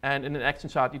 And in an action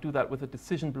chart, you do that with a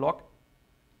decision block,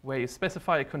 where you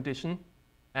specify a condition.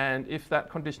 And if that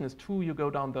condition is true, you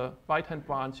go down the right-hand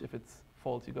branch. If it's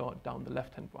false, you go down the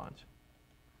left-hand branch.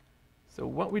 So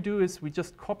what we do is we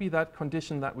just copy that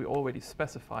condition that we already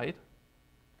specified.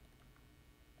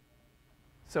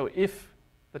 So if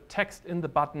the text in the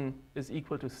button is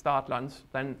equal to start lunch,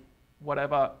 then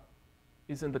whatever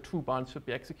is in the true branch should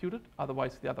be executed,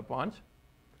 otherwise the other branch.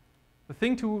 The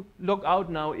thing to look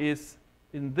out now is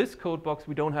in this code box,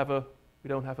 we don't have a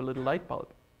little light bulb.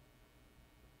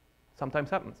 Sometimes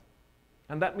happens.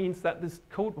 And that means that this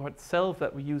code itself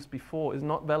that we used before is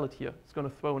not valid here. It's going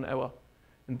to throw an error.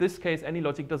 In this case,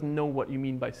 AnyLogic doesn't know what you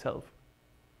mean by self.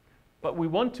 But we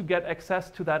want to get access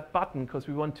to that button because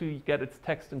we want to get its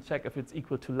text and check if it's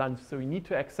equal to lunch. So we need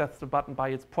to access the button by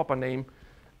its proper name.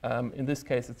 In this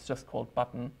case, it's just called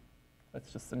button.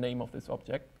 That's just the name of this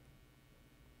object.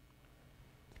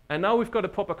 And now we've got a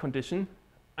proper condition.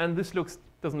 And this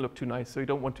doesn't look too nice. So you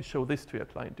don't want to show this to your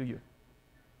client, do you?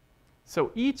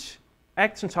 So each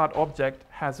action chart object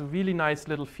has a really nice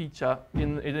little feature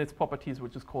in its properties,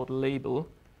 which is called label.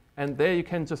 And there you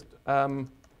can just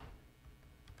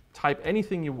type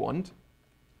anything you want.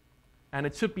 And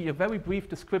it should be a very brief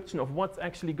description of what's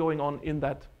actually going on in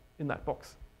that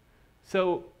box.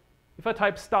 So if I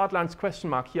type start lunch question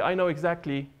mark here, I know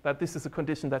exactly that this is a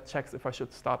condition that checks if I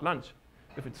should start lunch.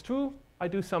 If it's true, I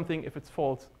do something. If it's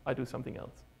false, I do something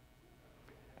else.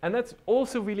 And that's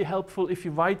also really helpful if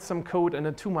you write some code and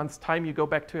in 2 months' time you go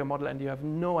back to your model and you have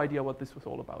no idea what this was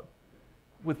all about.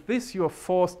 With this, you are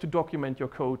forced to document your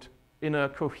code in a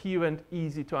coherent,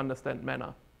 easy to understand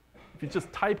manner. If you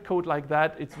just type code like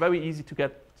that, it's very easy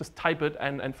to just type it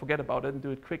and forget about it and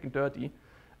do it quick and dirty.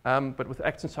 But with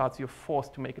action charts, you're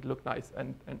forced to make it look nice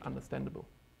and understandable.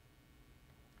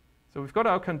 So we've got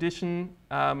our condition.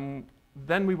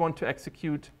 Then we want to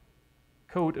execute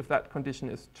code if that condition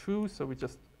is true. So we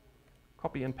just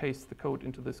copy and paste the code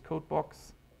into this code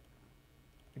box.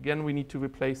 Again, we need to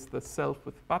replace the self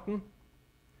with button.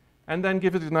 And then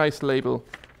give it a nice label.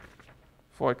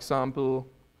 For example,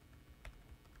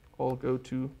 all go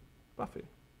to Buffet.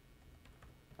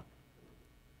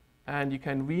 And you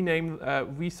can rename,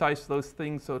 resize those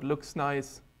things so it looks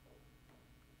nice.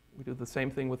 We do the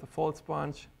same thing with the false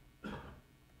branch.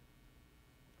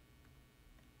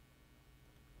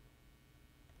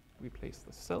 Replace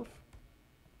the self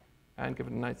and give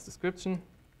it a nice description.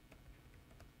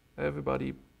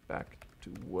 Everybody back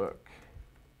to work.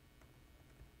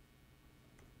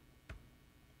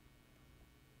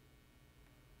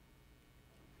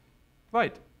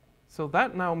 Right, so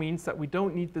that now means that we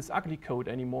don't need this ugly code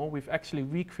anymore. We've actually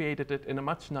recreated it in a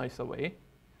much nicer way.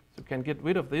 So we can get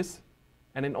rid of this.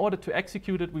 And in order to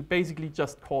execute it, we basically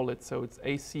just call it. So it's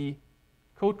AC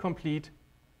code complete,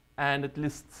 and it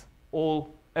lists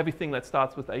everything that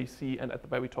starts with AC, and at the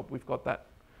very top we've got that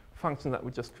function that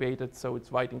we just created, so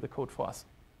it's writing the code for us.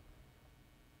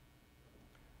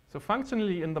 So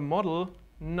functionally in the model,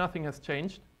 nothing has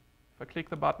changed. If I click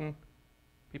the button,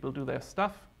 people do their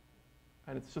stuff,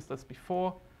 and it's just as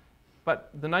before. But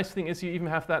the nice thing is you even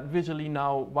have that visually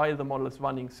now while the model is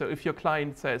running. So if your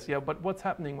client says, yeah, but what's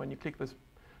happening when you click this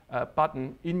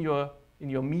button in your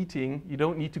meeting, you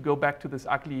don't need to go back to this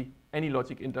ugly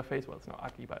AnyLogic interface. Well, it's not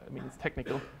ugly, but I mean, it's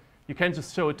technical. You can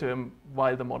just show it to him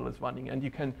while the model is running, and you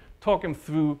can talk him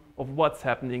through of what's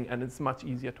happening, and it's much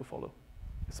easier to follow,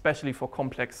 especially for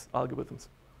complex algorithms.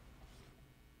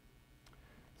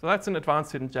 So that's an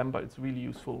advanced hidden gem, but it's really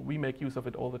useful. We make use of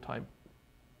it all the time.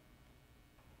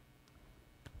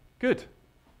 Good.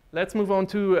 Let's move on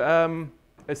to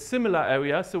a similar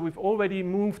area. So we've already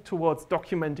moved towards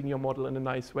documenting your model in a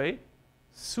nice way.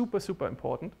 Super, super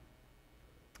important.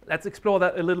 Let's explore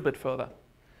that a little bit further.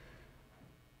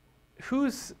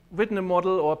 Who's written a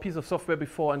model or a piece of software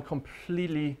before and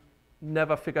completely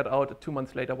never figured out 2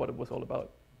 months later what it was all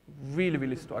about? Really,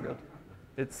 really struggled.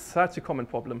 It's such a common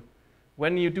problem.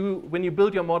 When you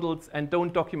build your models and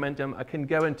don't document them, I can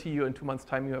guarantee you in 2 months'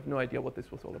 time you have no idea what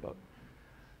this was all about.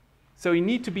 So you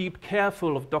need to be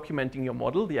careful of documenting your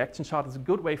model. The action chart is a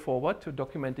good way forward to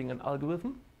documenting an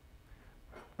algorithm.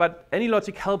 But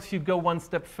AnyLogic helps you go one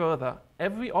step further.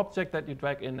 Every object that you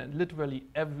drag in, and literally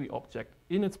every object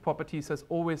in its properties, has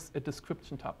always a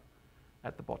description tab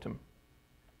at the bottom.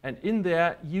 And in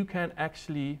there, you can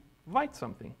actually write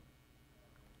something.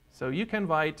 So you can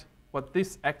write what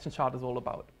this action chart is all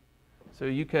about. So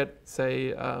you could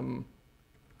say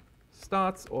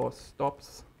starts or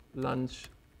stops lunch,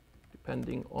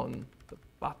 depending on the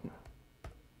button.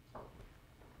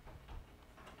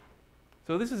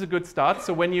 So this is a good start.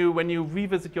 So when you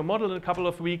revisit your model in a couple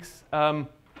of weeks and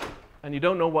you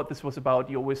don't know what this was about,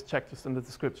 you always check just in the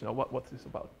description, or what's this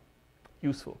about?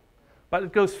 Useful. But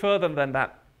it goes further than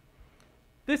that.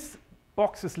 This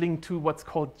box is linked to what's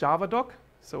called JavaDoc.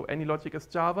 So AnyLogic is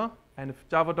Java. And if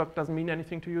JavaDoc doesn't mean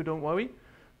anything to you, don't worry.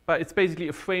 But it's basically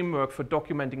a framework for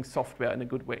documenting software in a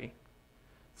good way.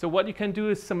 So what you can do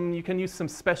is you can use some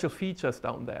special features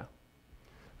down there.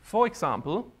 For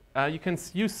example, you can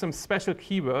use some special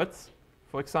keywords.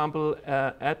 For example,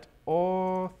 add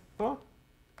author.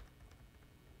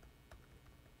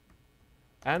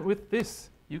 And with this,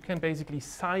 you can basically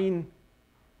sign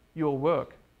your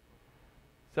work.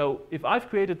 So if I've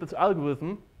created this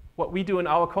algorithm, what we do in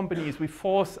our company is we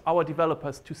force our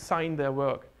developers to sign their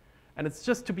work. And it's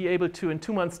just to be able to, in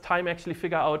 2 months' time, actually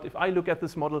figure out, if I look at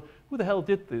this model, who the hell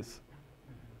did this?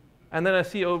 And then I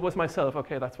see, oh, it was myself.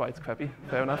 OK, that's why it's crappy.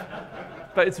 Fair enough.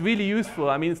 But it's really useful.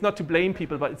 I mean, it's not to blame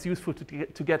people, but it's useful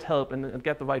to get help and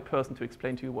get the right person to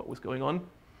explain to you what was going on.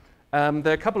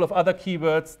 There are a couple of other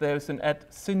keywords. There's an add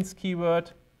since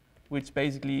keyword, which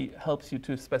basically helps you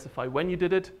to specify when you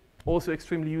did it. Also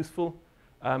extremely useful.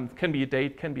 Can be a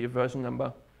date, can be a version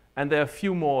number. And there are a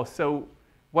few more. So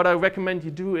what I recommend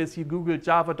you do is you Google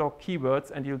JavaDoc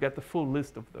keywords, and you'll get the full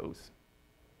list of those.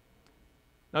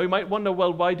 Now you might wonder,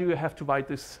 well, why do you have to write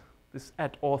this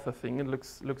add author thing? It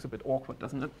looks a bit awkward,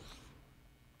 doesn't it?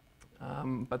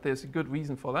 But there's a good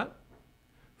reason for that.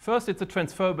 First, it's a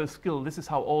transferable skill. This is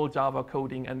how all Java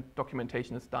coding and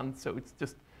documentation is done. So it's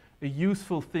just a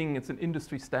useful thing. It's an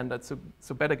industry standard, so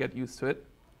better get used to it.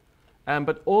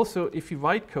 But also, if you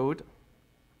write code,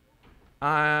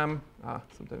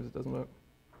 sometimes it doesn't work.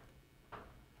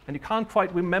 And you can't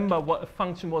quite remember what a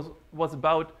function was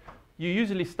about. You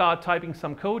usually start typing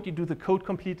some code. You do the code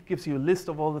complete. It gives you a list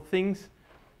of all the things.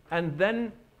 And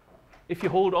then, if you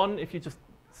hold on, if you just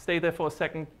stay there for a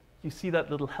second, you see that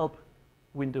little help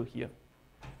window here.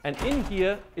 And in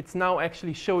here, it's now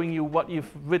actually showing you what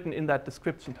you've written in that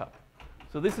description tab.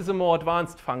 So this is a more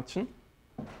advanced function.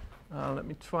 Let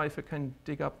me try if I can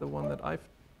dig up the one that I've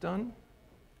done.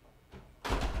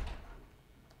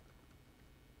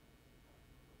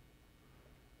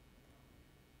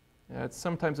 Yeah, it's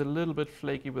sometimes a little bit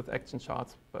flaky with action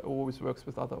charts, but always works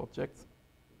with other objects.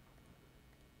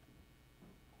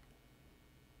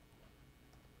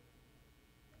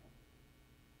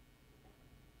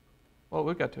 Well,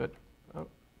 we'll get to it. Oh.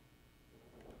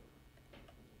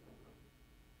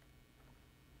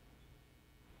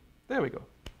 There we go.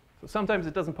 So sometimes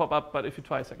it doesn't pop up, but if you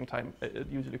try a second time, it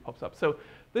usually pops up. So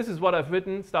this is what I've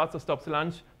written, starts or stops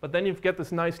lunch, but then you get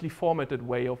this nicely formatted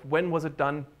way of when was it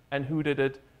done and who did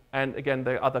it, and again,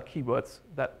 there are other keywords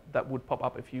that would pop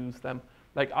up if you use them,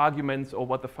 like arguments or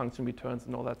what the function returns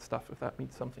and all that stuff, if that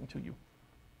means something to you.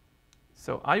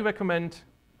 So I recommend,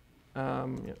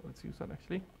 let's use that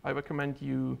actually. I recommend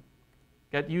you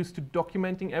get used to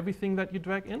documenting everything that you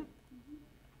drag in.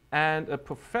 And a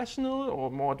professional or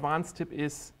more advanced tip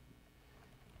is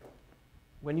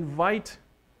when you write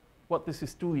what this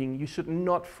is doing, you should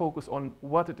not focus on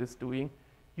what it is doing.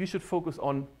 You should focus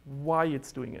on why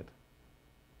it's doing it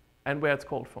and where it's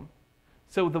called from.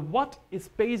 So the what is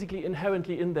basically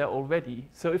inherently in there already.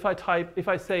 So if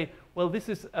I say, well, this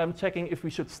is checking if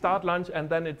we should start lunch and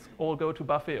then it's all go to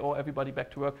buffet or everybody back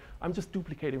to work, I'm just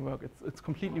duplicating work. It's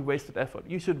completely wasted effort.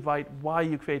 You should write why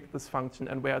you created this function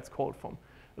and where it's called from.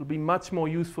 It'll be much more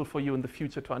useful for you in the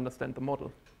future to understand the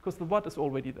model, because the what is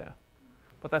already there.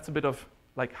 But that's a bit of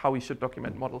like how we should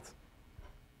document models.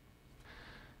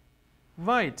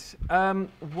 Right.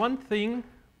 One thing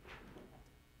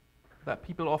that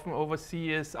people often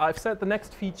oversee is, I've said the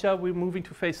next feature, we're moving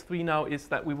to phase 3 now, is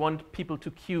that we want people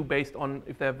to queue based on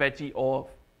if they're veggie or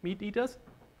meat eaters.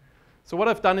 So what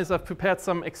I've done is I've prepared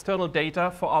some external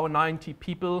data for our 90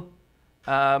 people,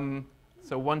 so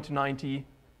 1 to 90,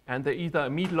 and they're either a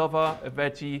meat lover, a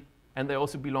veggie, and they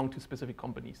also belong to specific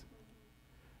companies.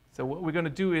 So what we're going to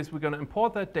do is we're going to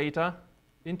import that data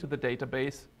into the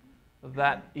database.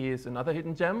 That is another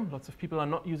hidden gem. Lots of people are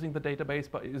not using the database,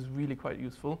 but it is really quite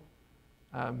useful.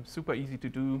 Super easy to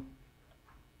do.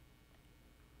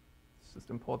 Let's just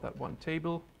import that one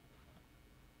table.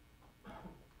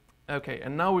 OK,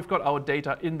 and now we've got our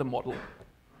data in the model.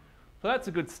 So that's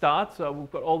a good start. So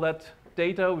we've got all that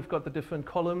data. We've got the different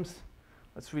columns.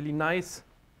 That's really nice.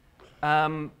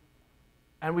 And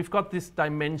we've got this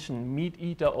dimension, meat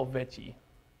eater or veggie.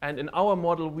 And in our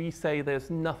model, we say there's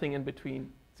nothing in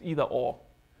between. It's either or.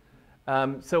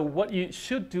 So what you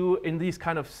should do in these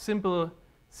kind of simple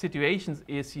situations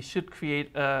is you should create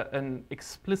an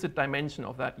explicit dimension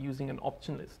of that using an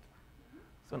option list.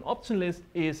 So an option list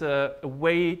is a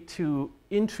way to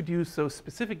introduce those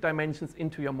specific dimensions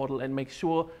into your model and make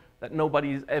sure that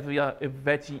nobody is ever a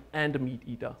veggie and a meat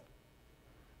eater.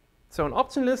 So an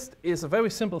option list is a very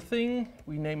simple thing.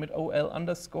 We name it OL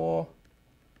underscore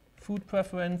food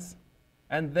preference.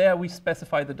 And there we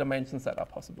specify the dimensions that are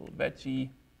possible, veggie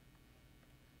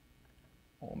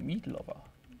or meat lover.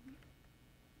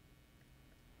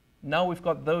 Now we've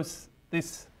got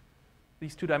these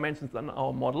 2 dimensions in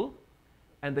our model.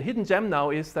 And the hidden gem now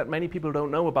is that many people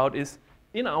don't know about is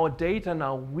in our data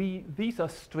now, these are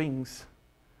strings,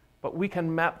 but we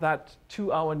can map that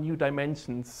to our new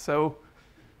dimensions. So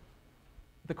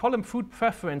the column food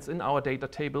preference in our data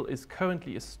table is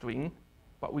currently a string,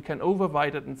 but we can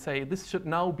override it and say this should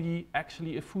now be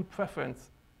actually a food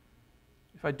preference.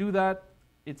 If I do that,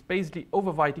 it's basically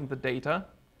overwriting the data.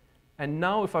 And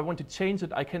now if I want to change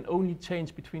it, I can only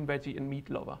change between veggie and meat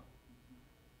lover.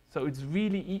 So it's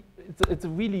a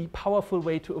really powerful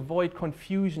way to avoid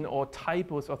confusion or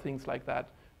typos or things like that.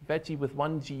 Veggie with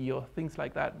 1G or things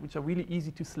like that, which are really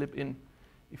easy to slip in.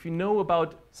 If you know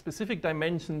about specific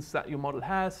dimensions that your model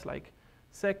has, like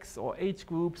sex or age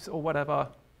groups or whatever,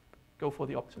 go for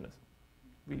the option list.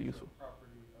 Really useful.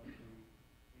 Property of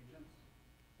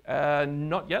the agents?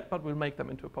 Not yet, but we'll make them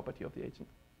into a property of the agent.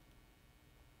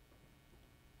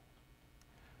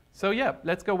 So yeah,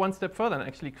 let's go one step further and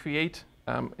actually create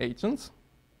agents.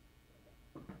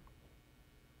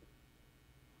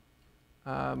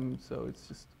 So it's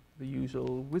just the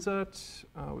usual wizard.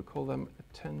 We call them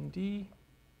attendee.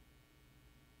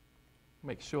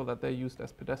 make sure that they're used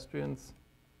as pedestrians,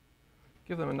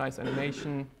 give them a nice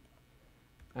animation,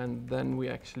 and then we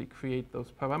actually create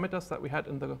those parameters that we had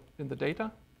in the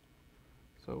data.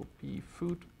 So be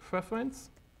food preference.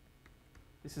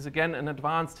 This is again an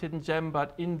advanced hidden gem,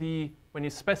 but when you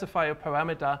specify a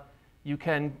parameter, you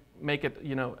can make it,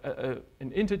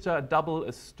 an integer, a double,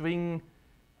 a string.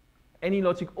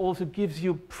 AnyLogic also gives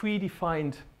you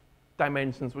predefined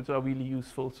dimensions, which are really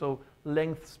useful. So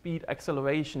length, speed,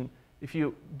 acceleration. If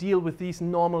you deal with these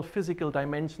normal physical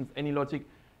dimensions, AnyLogic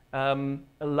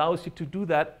allows you to do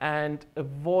that and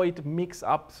avoid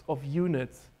mix-ups of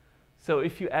units. So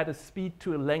if you add a speed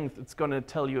to a length, it's going to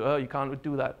tell you, oh, you can't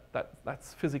do that.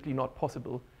 That's physically not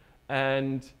possible.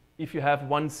 And if you have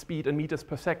one speed in meters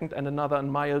per second and another in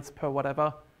miles per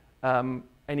whatever,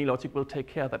 AnyLogic will take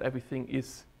care that everything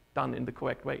is done in the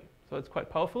correct way. So it's quite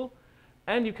powerful.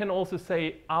 And you can also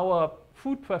say our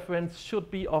food preference should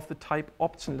be of the type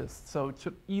option list. So it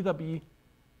should either be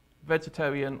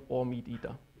vegetarian or meat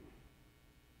eater.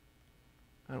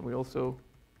 And we also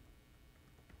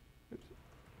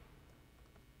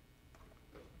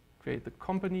create the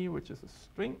company, which is a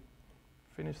string.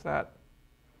 Finish that.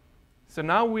 So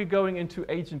now we're going into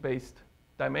agent-based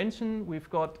dimension. We've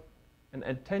got an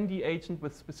attendee agent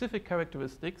with specific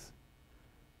characteristics.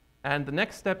 And the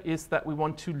next step is that we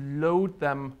want to load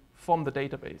them from the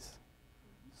database.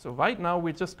 So right now,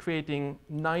 we're just creating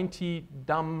 90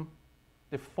 dumb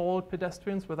default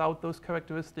pedestrians without those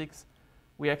characteristics.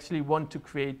 We actually want to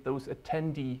create those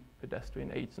attendee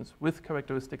pedestrian agents with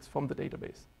characteristics from the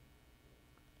database.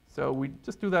 So we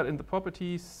just do that in the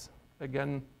properties.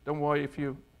 Again, don't worry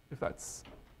if that's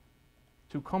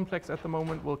too complex at the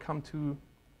moment. We'll come to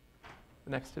the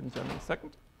next hidden gem in a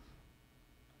second.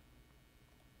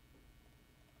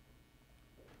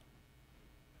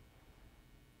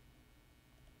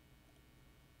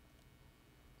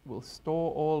 We'll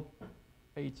store all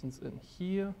agents in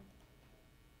here.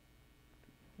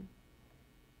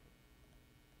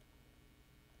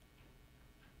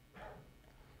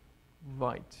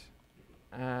 Right,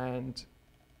 and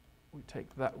we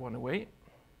take that one away.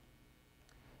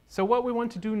 So what we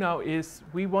want to do now is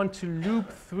we want to loop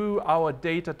through our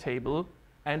data table,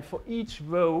 and for each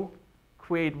row,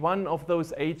 create one of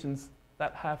those agents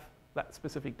that have that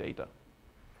specific data.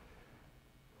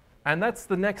 And that's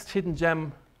the next hidden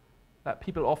gem that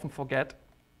people often forget.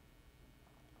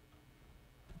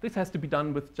 This has to be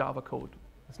done with Java code.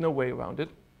 There's no way around it.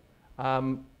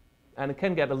 And it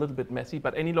can get a little bit messy,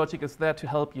 but AnyLogic is there to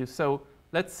help you. So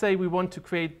let's say we want to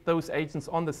create those agents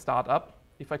on the startup.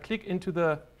 If I click into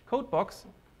the code box,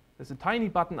 there's a tiny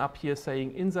button up here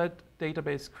saying insert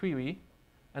database query,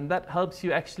 and that helps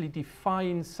you actually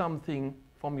define something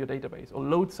from your database or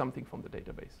load something from the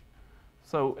database.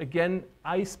 So again,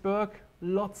 iceberg,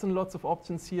 lots and lots of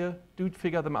options here. Do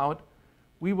figure them out.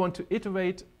 We want to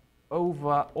iterate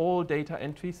over all data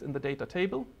entries in the data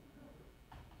table,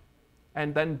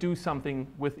 and then do something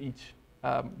with each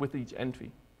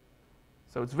entry.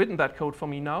 So it's written that code for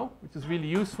me now, which is really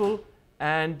useful,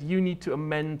 and you need to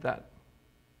amend that.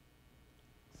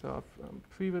 So I've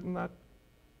pre-written that,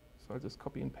 so I'll just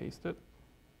copy and paste it.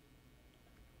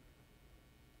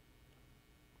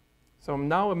 So I'm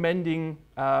now amending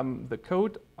the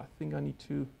code. I think I need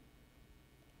a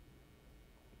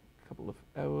couple of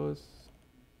errors.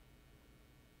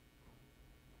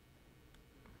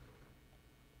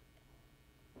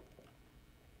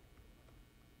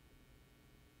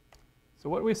 So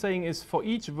what we're saying is for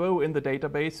each row in the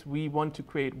database, we want to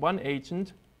create one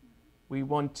agent. We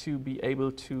want to be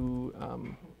able to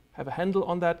have a handle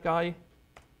on that guy.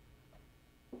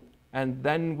 And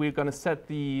then we're going to set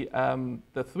the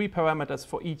 3 parameters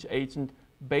for each agent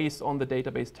based on the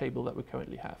database table that we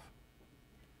currently have.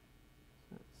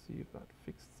 So let's see if that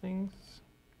fixed things.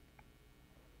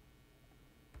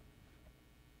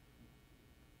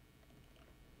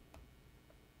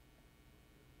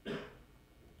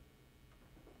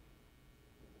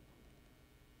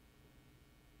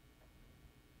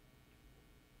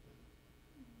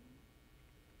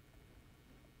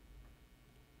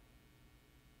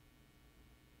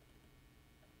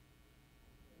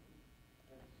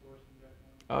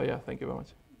 Oh yeah, thank you very much.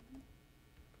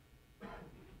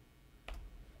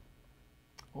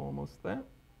 Almost there.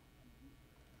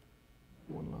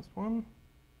 One last one.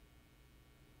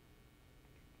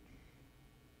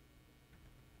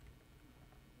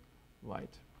 Right,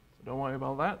 so don't worry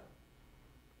about that.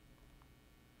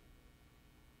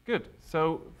 Good,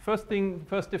 so first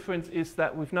difference is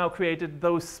that we've now created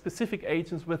those specific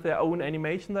agents with their own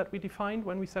animation that we defined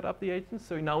when we set up the agents.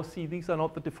 So you now see these are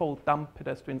not the default dumb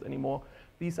pedestrians anymore.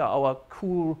 These are our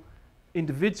cool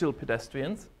individual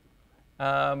pedestrians.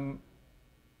 And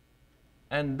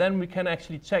then we can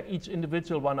actually check each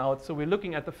individual one out. So we're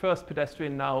looking at the first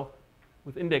pedestrian now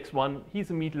with index 1. He's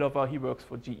a meat lover. He works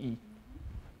for GE.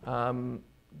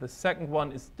 The second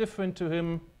one is different to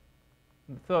him.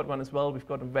 And the third one as well, we've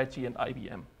got a veggie and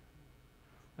IBM.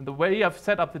 And the way I've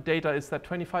set up the data is that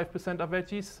 25% are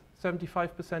veggies,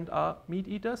 75% are meat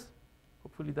eaters.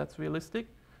 Hopefully that's realistic.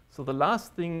 So the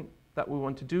last thing that we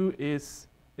want to do is,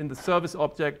 in the service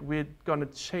object, we're going to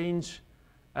change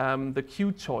the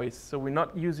queue choice. So we're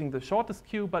not using the shortest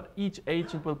queue, but each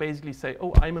agent will basically say,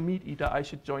 oh, I'm a meat eater, I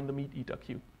should join the meat eater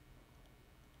queue.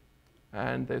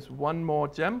 And there's one more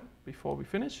gem before we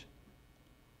finish.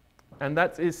 And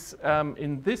that is,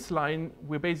 in this line,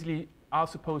 we basically are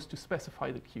supposed to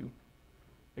specify the queue.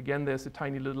 Again, there's a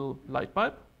tiny little light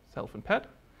bulb, self and pet.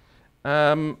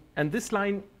 And this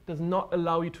line does not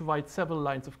allow you to write several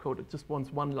lines of code. It just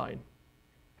wants one line.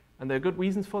 And there are good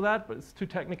reasons for that, but it's too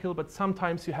technical. But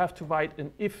sometimes you have to write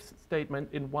an if statement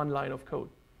in one line of code.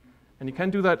 And you can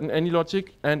do that in AnyLogic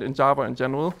and in Java in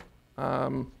general.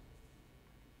 So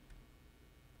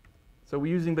we're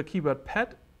using the keyword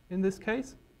pet in this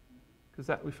case, because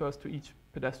that refers to each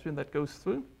pedestrian that goes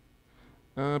through.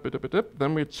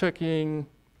 Then we're checking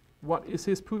what is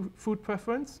his food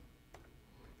preference.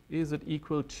 Is it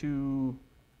equal to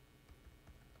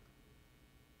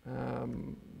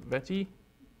veggie?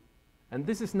 And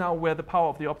this is now where the power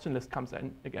of the option list comes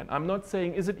in again. I'm not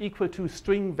saying is it equal to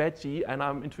string veggie, and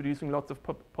I'm introducing lots of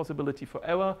possibility for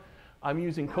error. I'm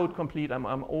using code complete.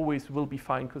 I'm always will be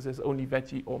fine because there's only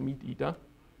veggie or meat eater.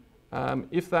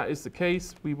 If that is the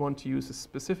case, we want to use a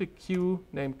specific queue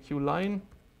named queueLine.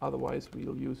 Otherwise,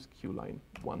 we'll use queueLine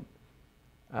 1.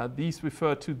 These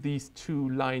refer to these two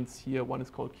lines here. One is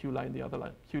called queueLine, the other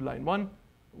line queueLine 1.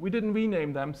 We didn't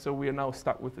rename them, so we are now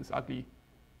stuck with this ugly,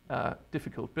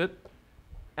 difficult bit.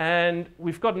 And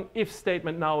we've got an if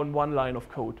statement now in one line of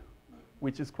code,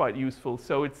 which is quite useful.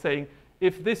 So it's saying,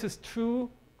 if this is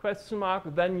true, question mark,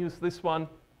 then use this one,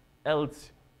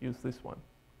 else use this one.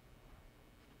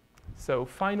 So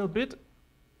final bit.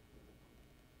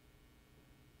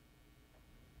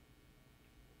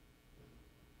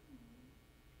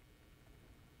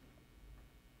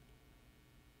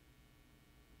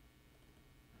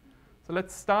 So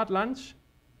let's start lunch.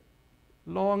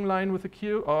 Long line with a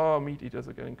queue. Oh, meat eaters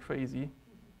are going crazy.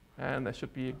 And there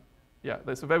should be, yeah,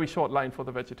 there's a very short line for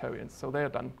the vegetarians. So they're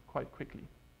done quite quickly.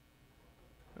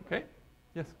 OK?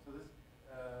 Yes? So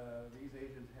these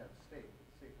agents have state.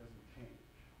 State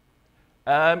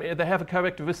doesn't change. They have a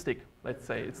characteristic, let's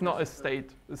say. It's not a state.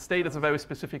 A state is a very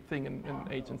specific thing in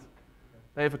agents.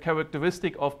 They have a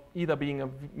characteristic of either being a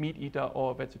meat eater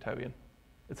or a vegetarian.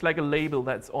 It's like a label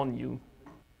that's on you.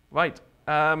 Right.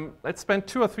 Let's spend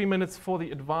 2 or 3 minutes for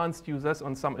the advanced users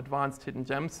on some advanced hidden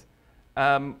gems.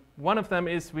 One of them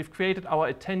is we've created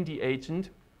our attendee agent.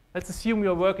 Let's assume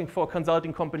you're working for a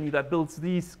consulting company that builds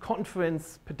these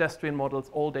conference pedestrian models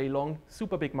all day long,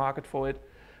 super big market for it.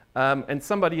 And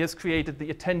somebody has created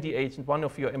the attendee agent. One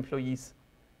of your employees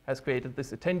has created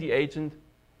this attendee agent.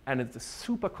 And it's a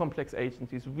super complex agent.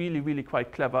 He's really, really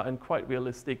quite clever and quite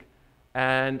realistic.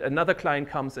 And another client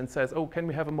comes and says, oh, can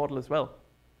we have a model as well?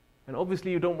 And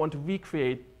obviously, you don't want to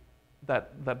recreate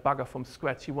that bugger from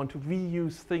scratch. You want to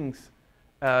reuse things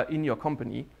in your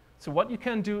company. So what you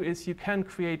can do is you can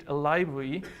create a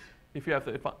library, if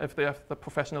they have the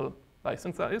professional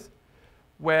license, that is,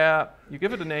 where you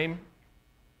give it a name,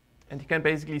 and you can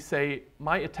basically say,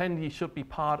 my attendee should be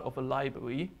part of a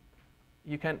library.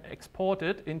 You can export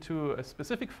it into a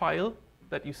specific file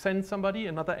that you send somebody,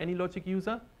 another AnyLogic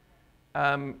user.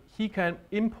 He can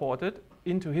import it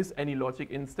into his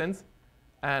AnyLogic instance.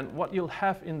 And what you'll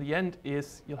have in the end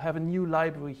is you'll have a new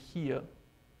library here.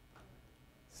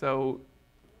 So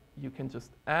you can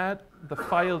just add the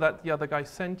file that the other guy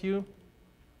sent you.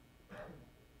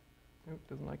 Oh,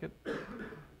 doesn't like it.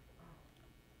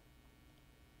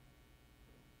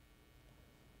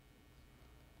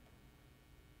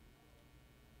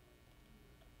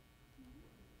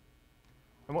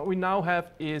 And what we now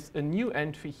have is a new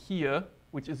entry here,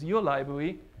 which is your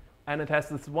library. And it has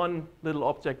this one little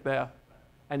object there.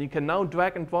 And you can now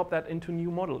drag and drop that into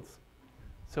new models.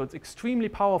 So it's extremely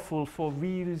powerful for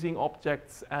reusing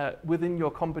objects within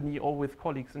your company or with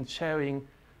colleagues and sharing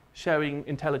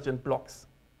intelligent blocks.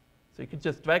 So you could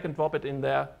just drag and drop it in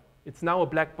there. It's now a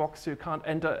black box, so you can't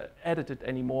edit it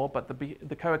anymore. But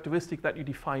the characteristic that you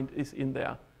defined is in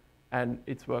there. And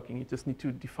it's working. You just need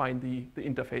to define the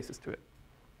interfaces to it.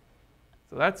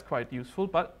 So that's quite useful,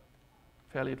 but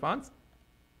fairly advanced.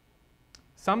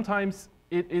 Sometimes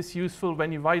it is useful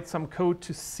when you write some code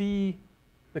to see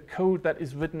the code that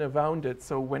is written around it.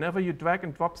 So whenever you drag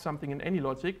and drop something in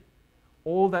AnyLogic,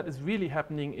 all that is really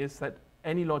happening is that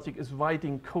AnyLogic is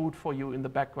writing code for you in the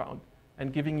background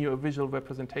and giving you a visual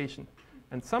representation.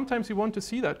 And sometimes you want to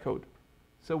see that code.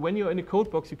 So when you're in a code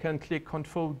box, you can click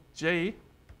Control-J.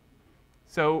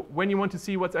 So when you want to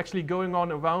see what's actually going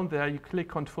on around there, you click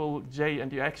Control-J,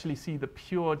 and you actually see the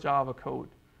pure Java code.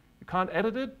 You can't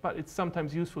edit it, but it's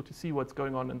sometimes useful to see what's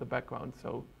going on in the background.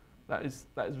 So that is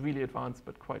really advanced,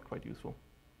 but quite useful.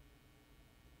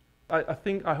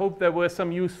 I hope there were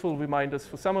some useful reminders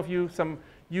for some of you, some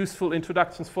useful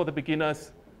introductions for the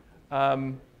beginners.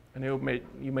 And you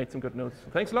made some good notes.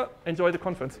 So thanks a lot. Enjoy the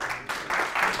conference.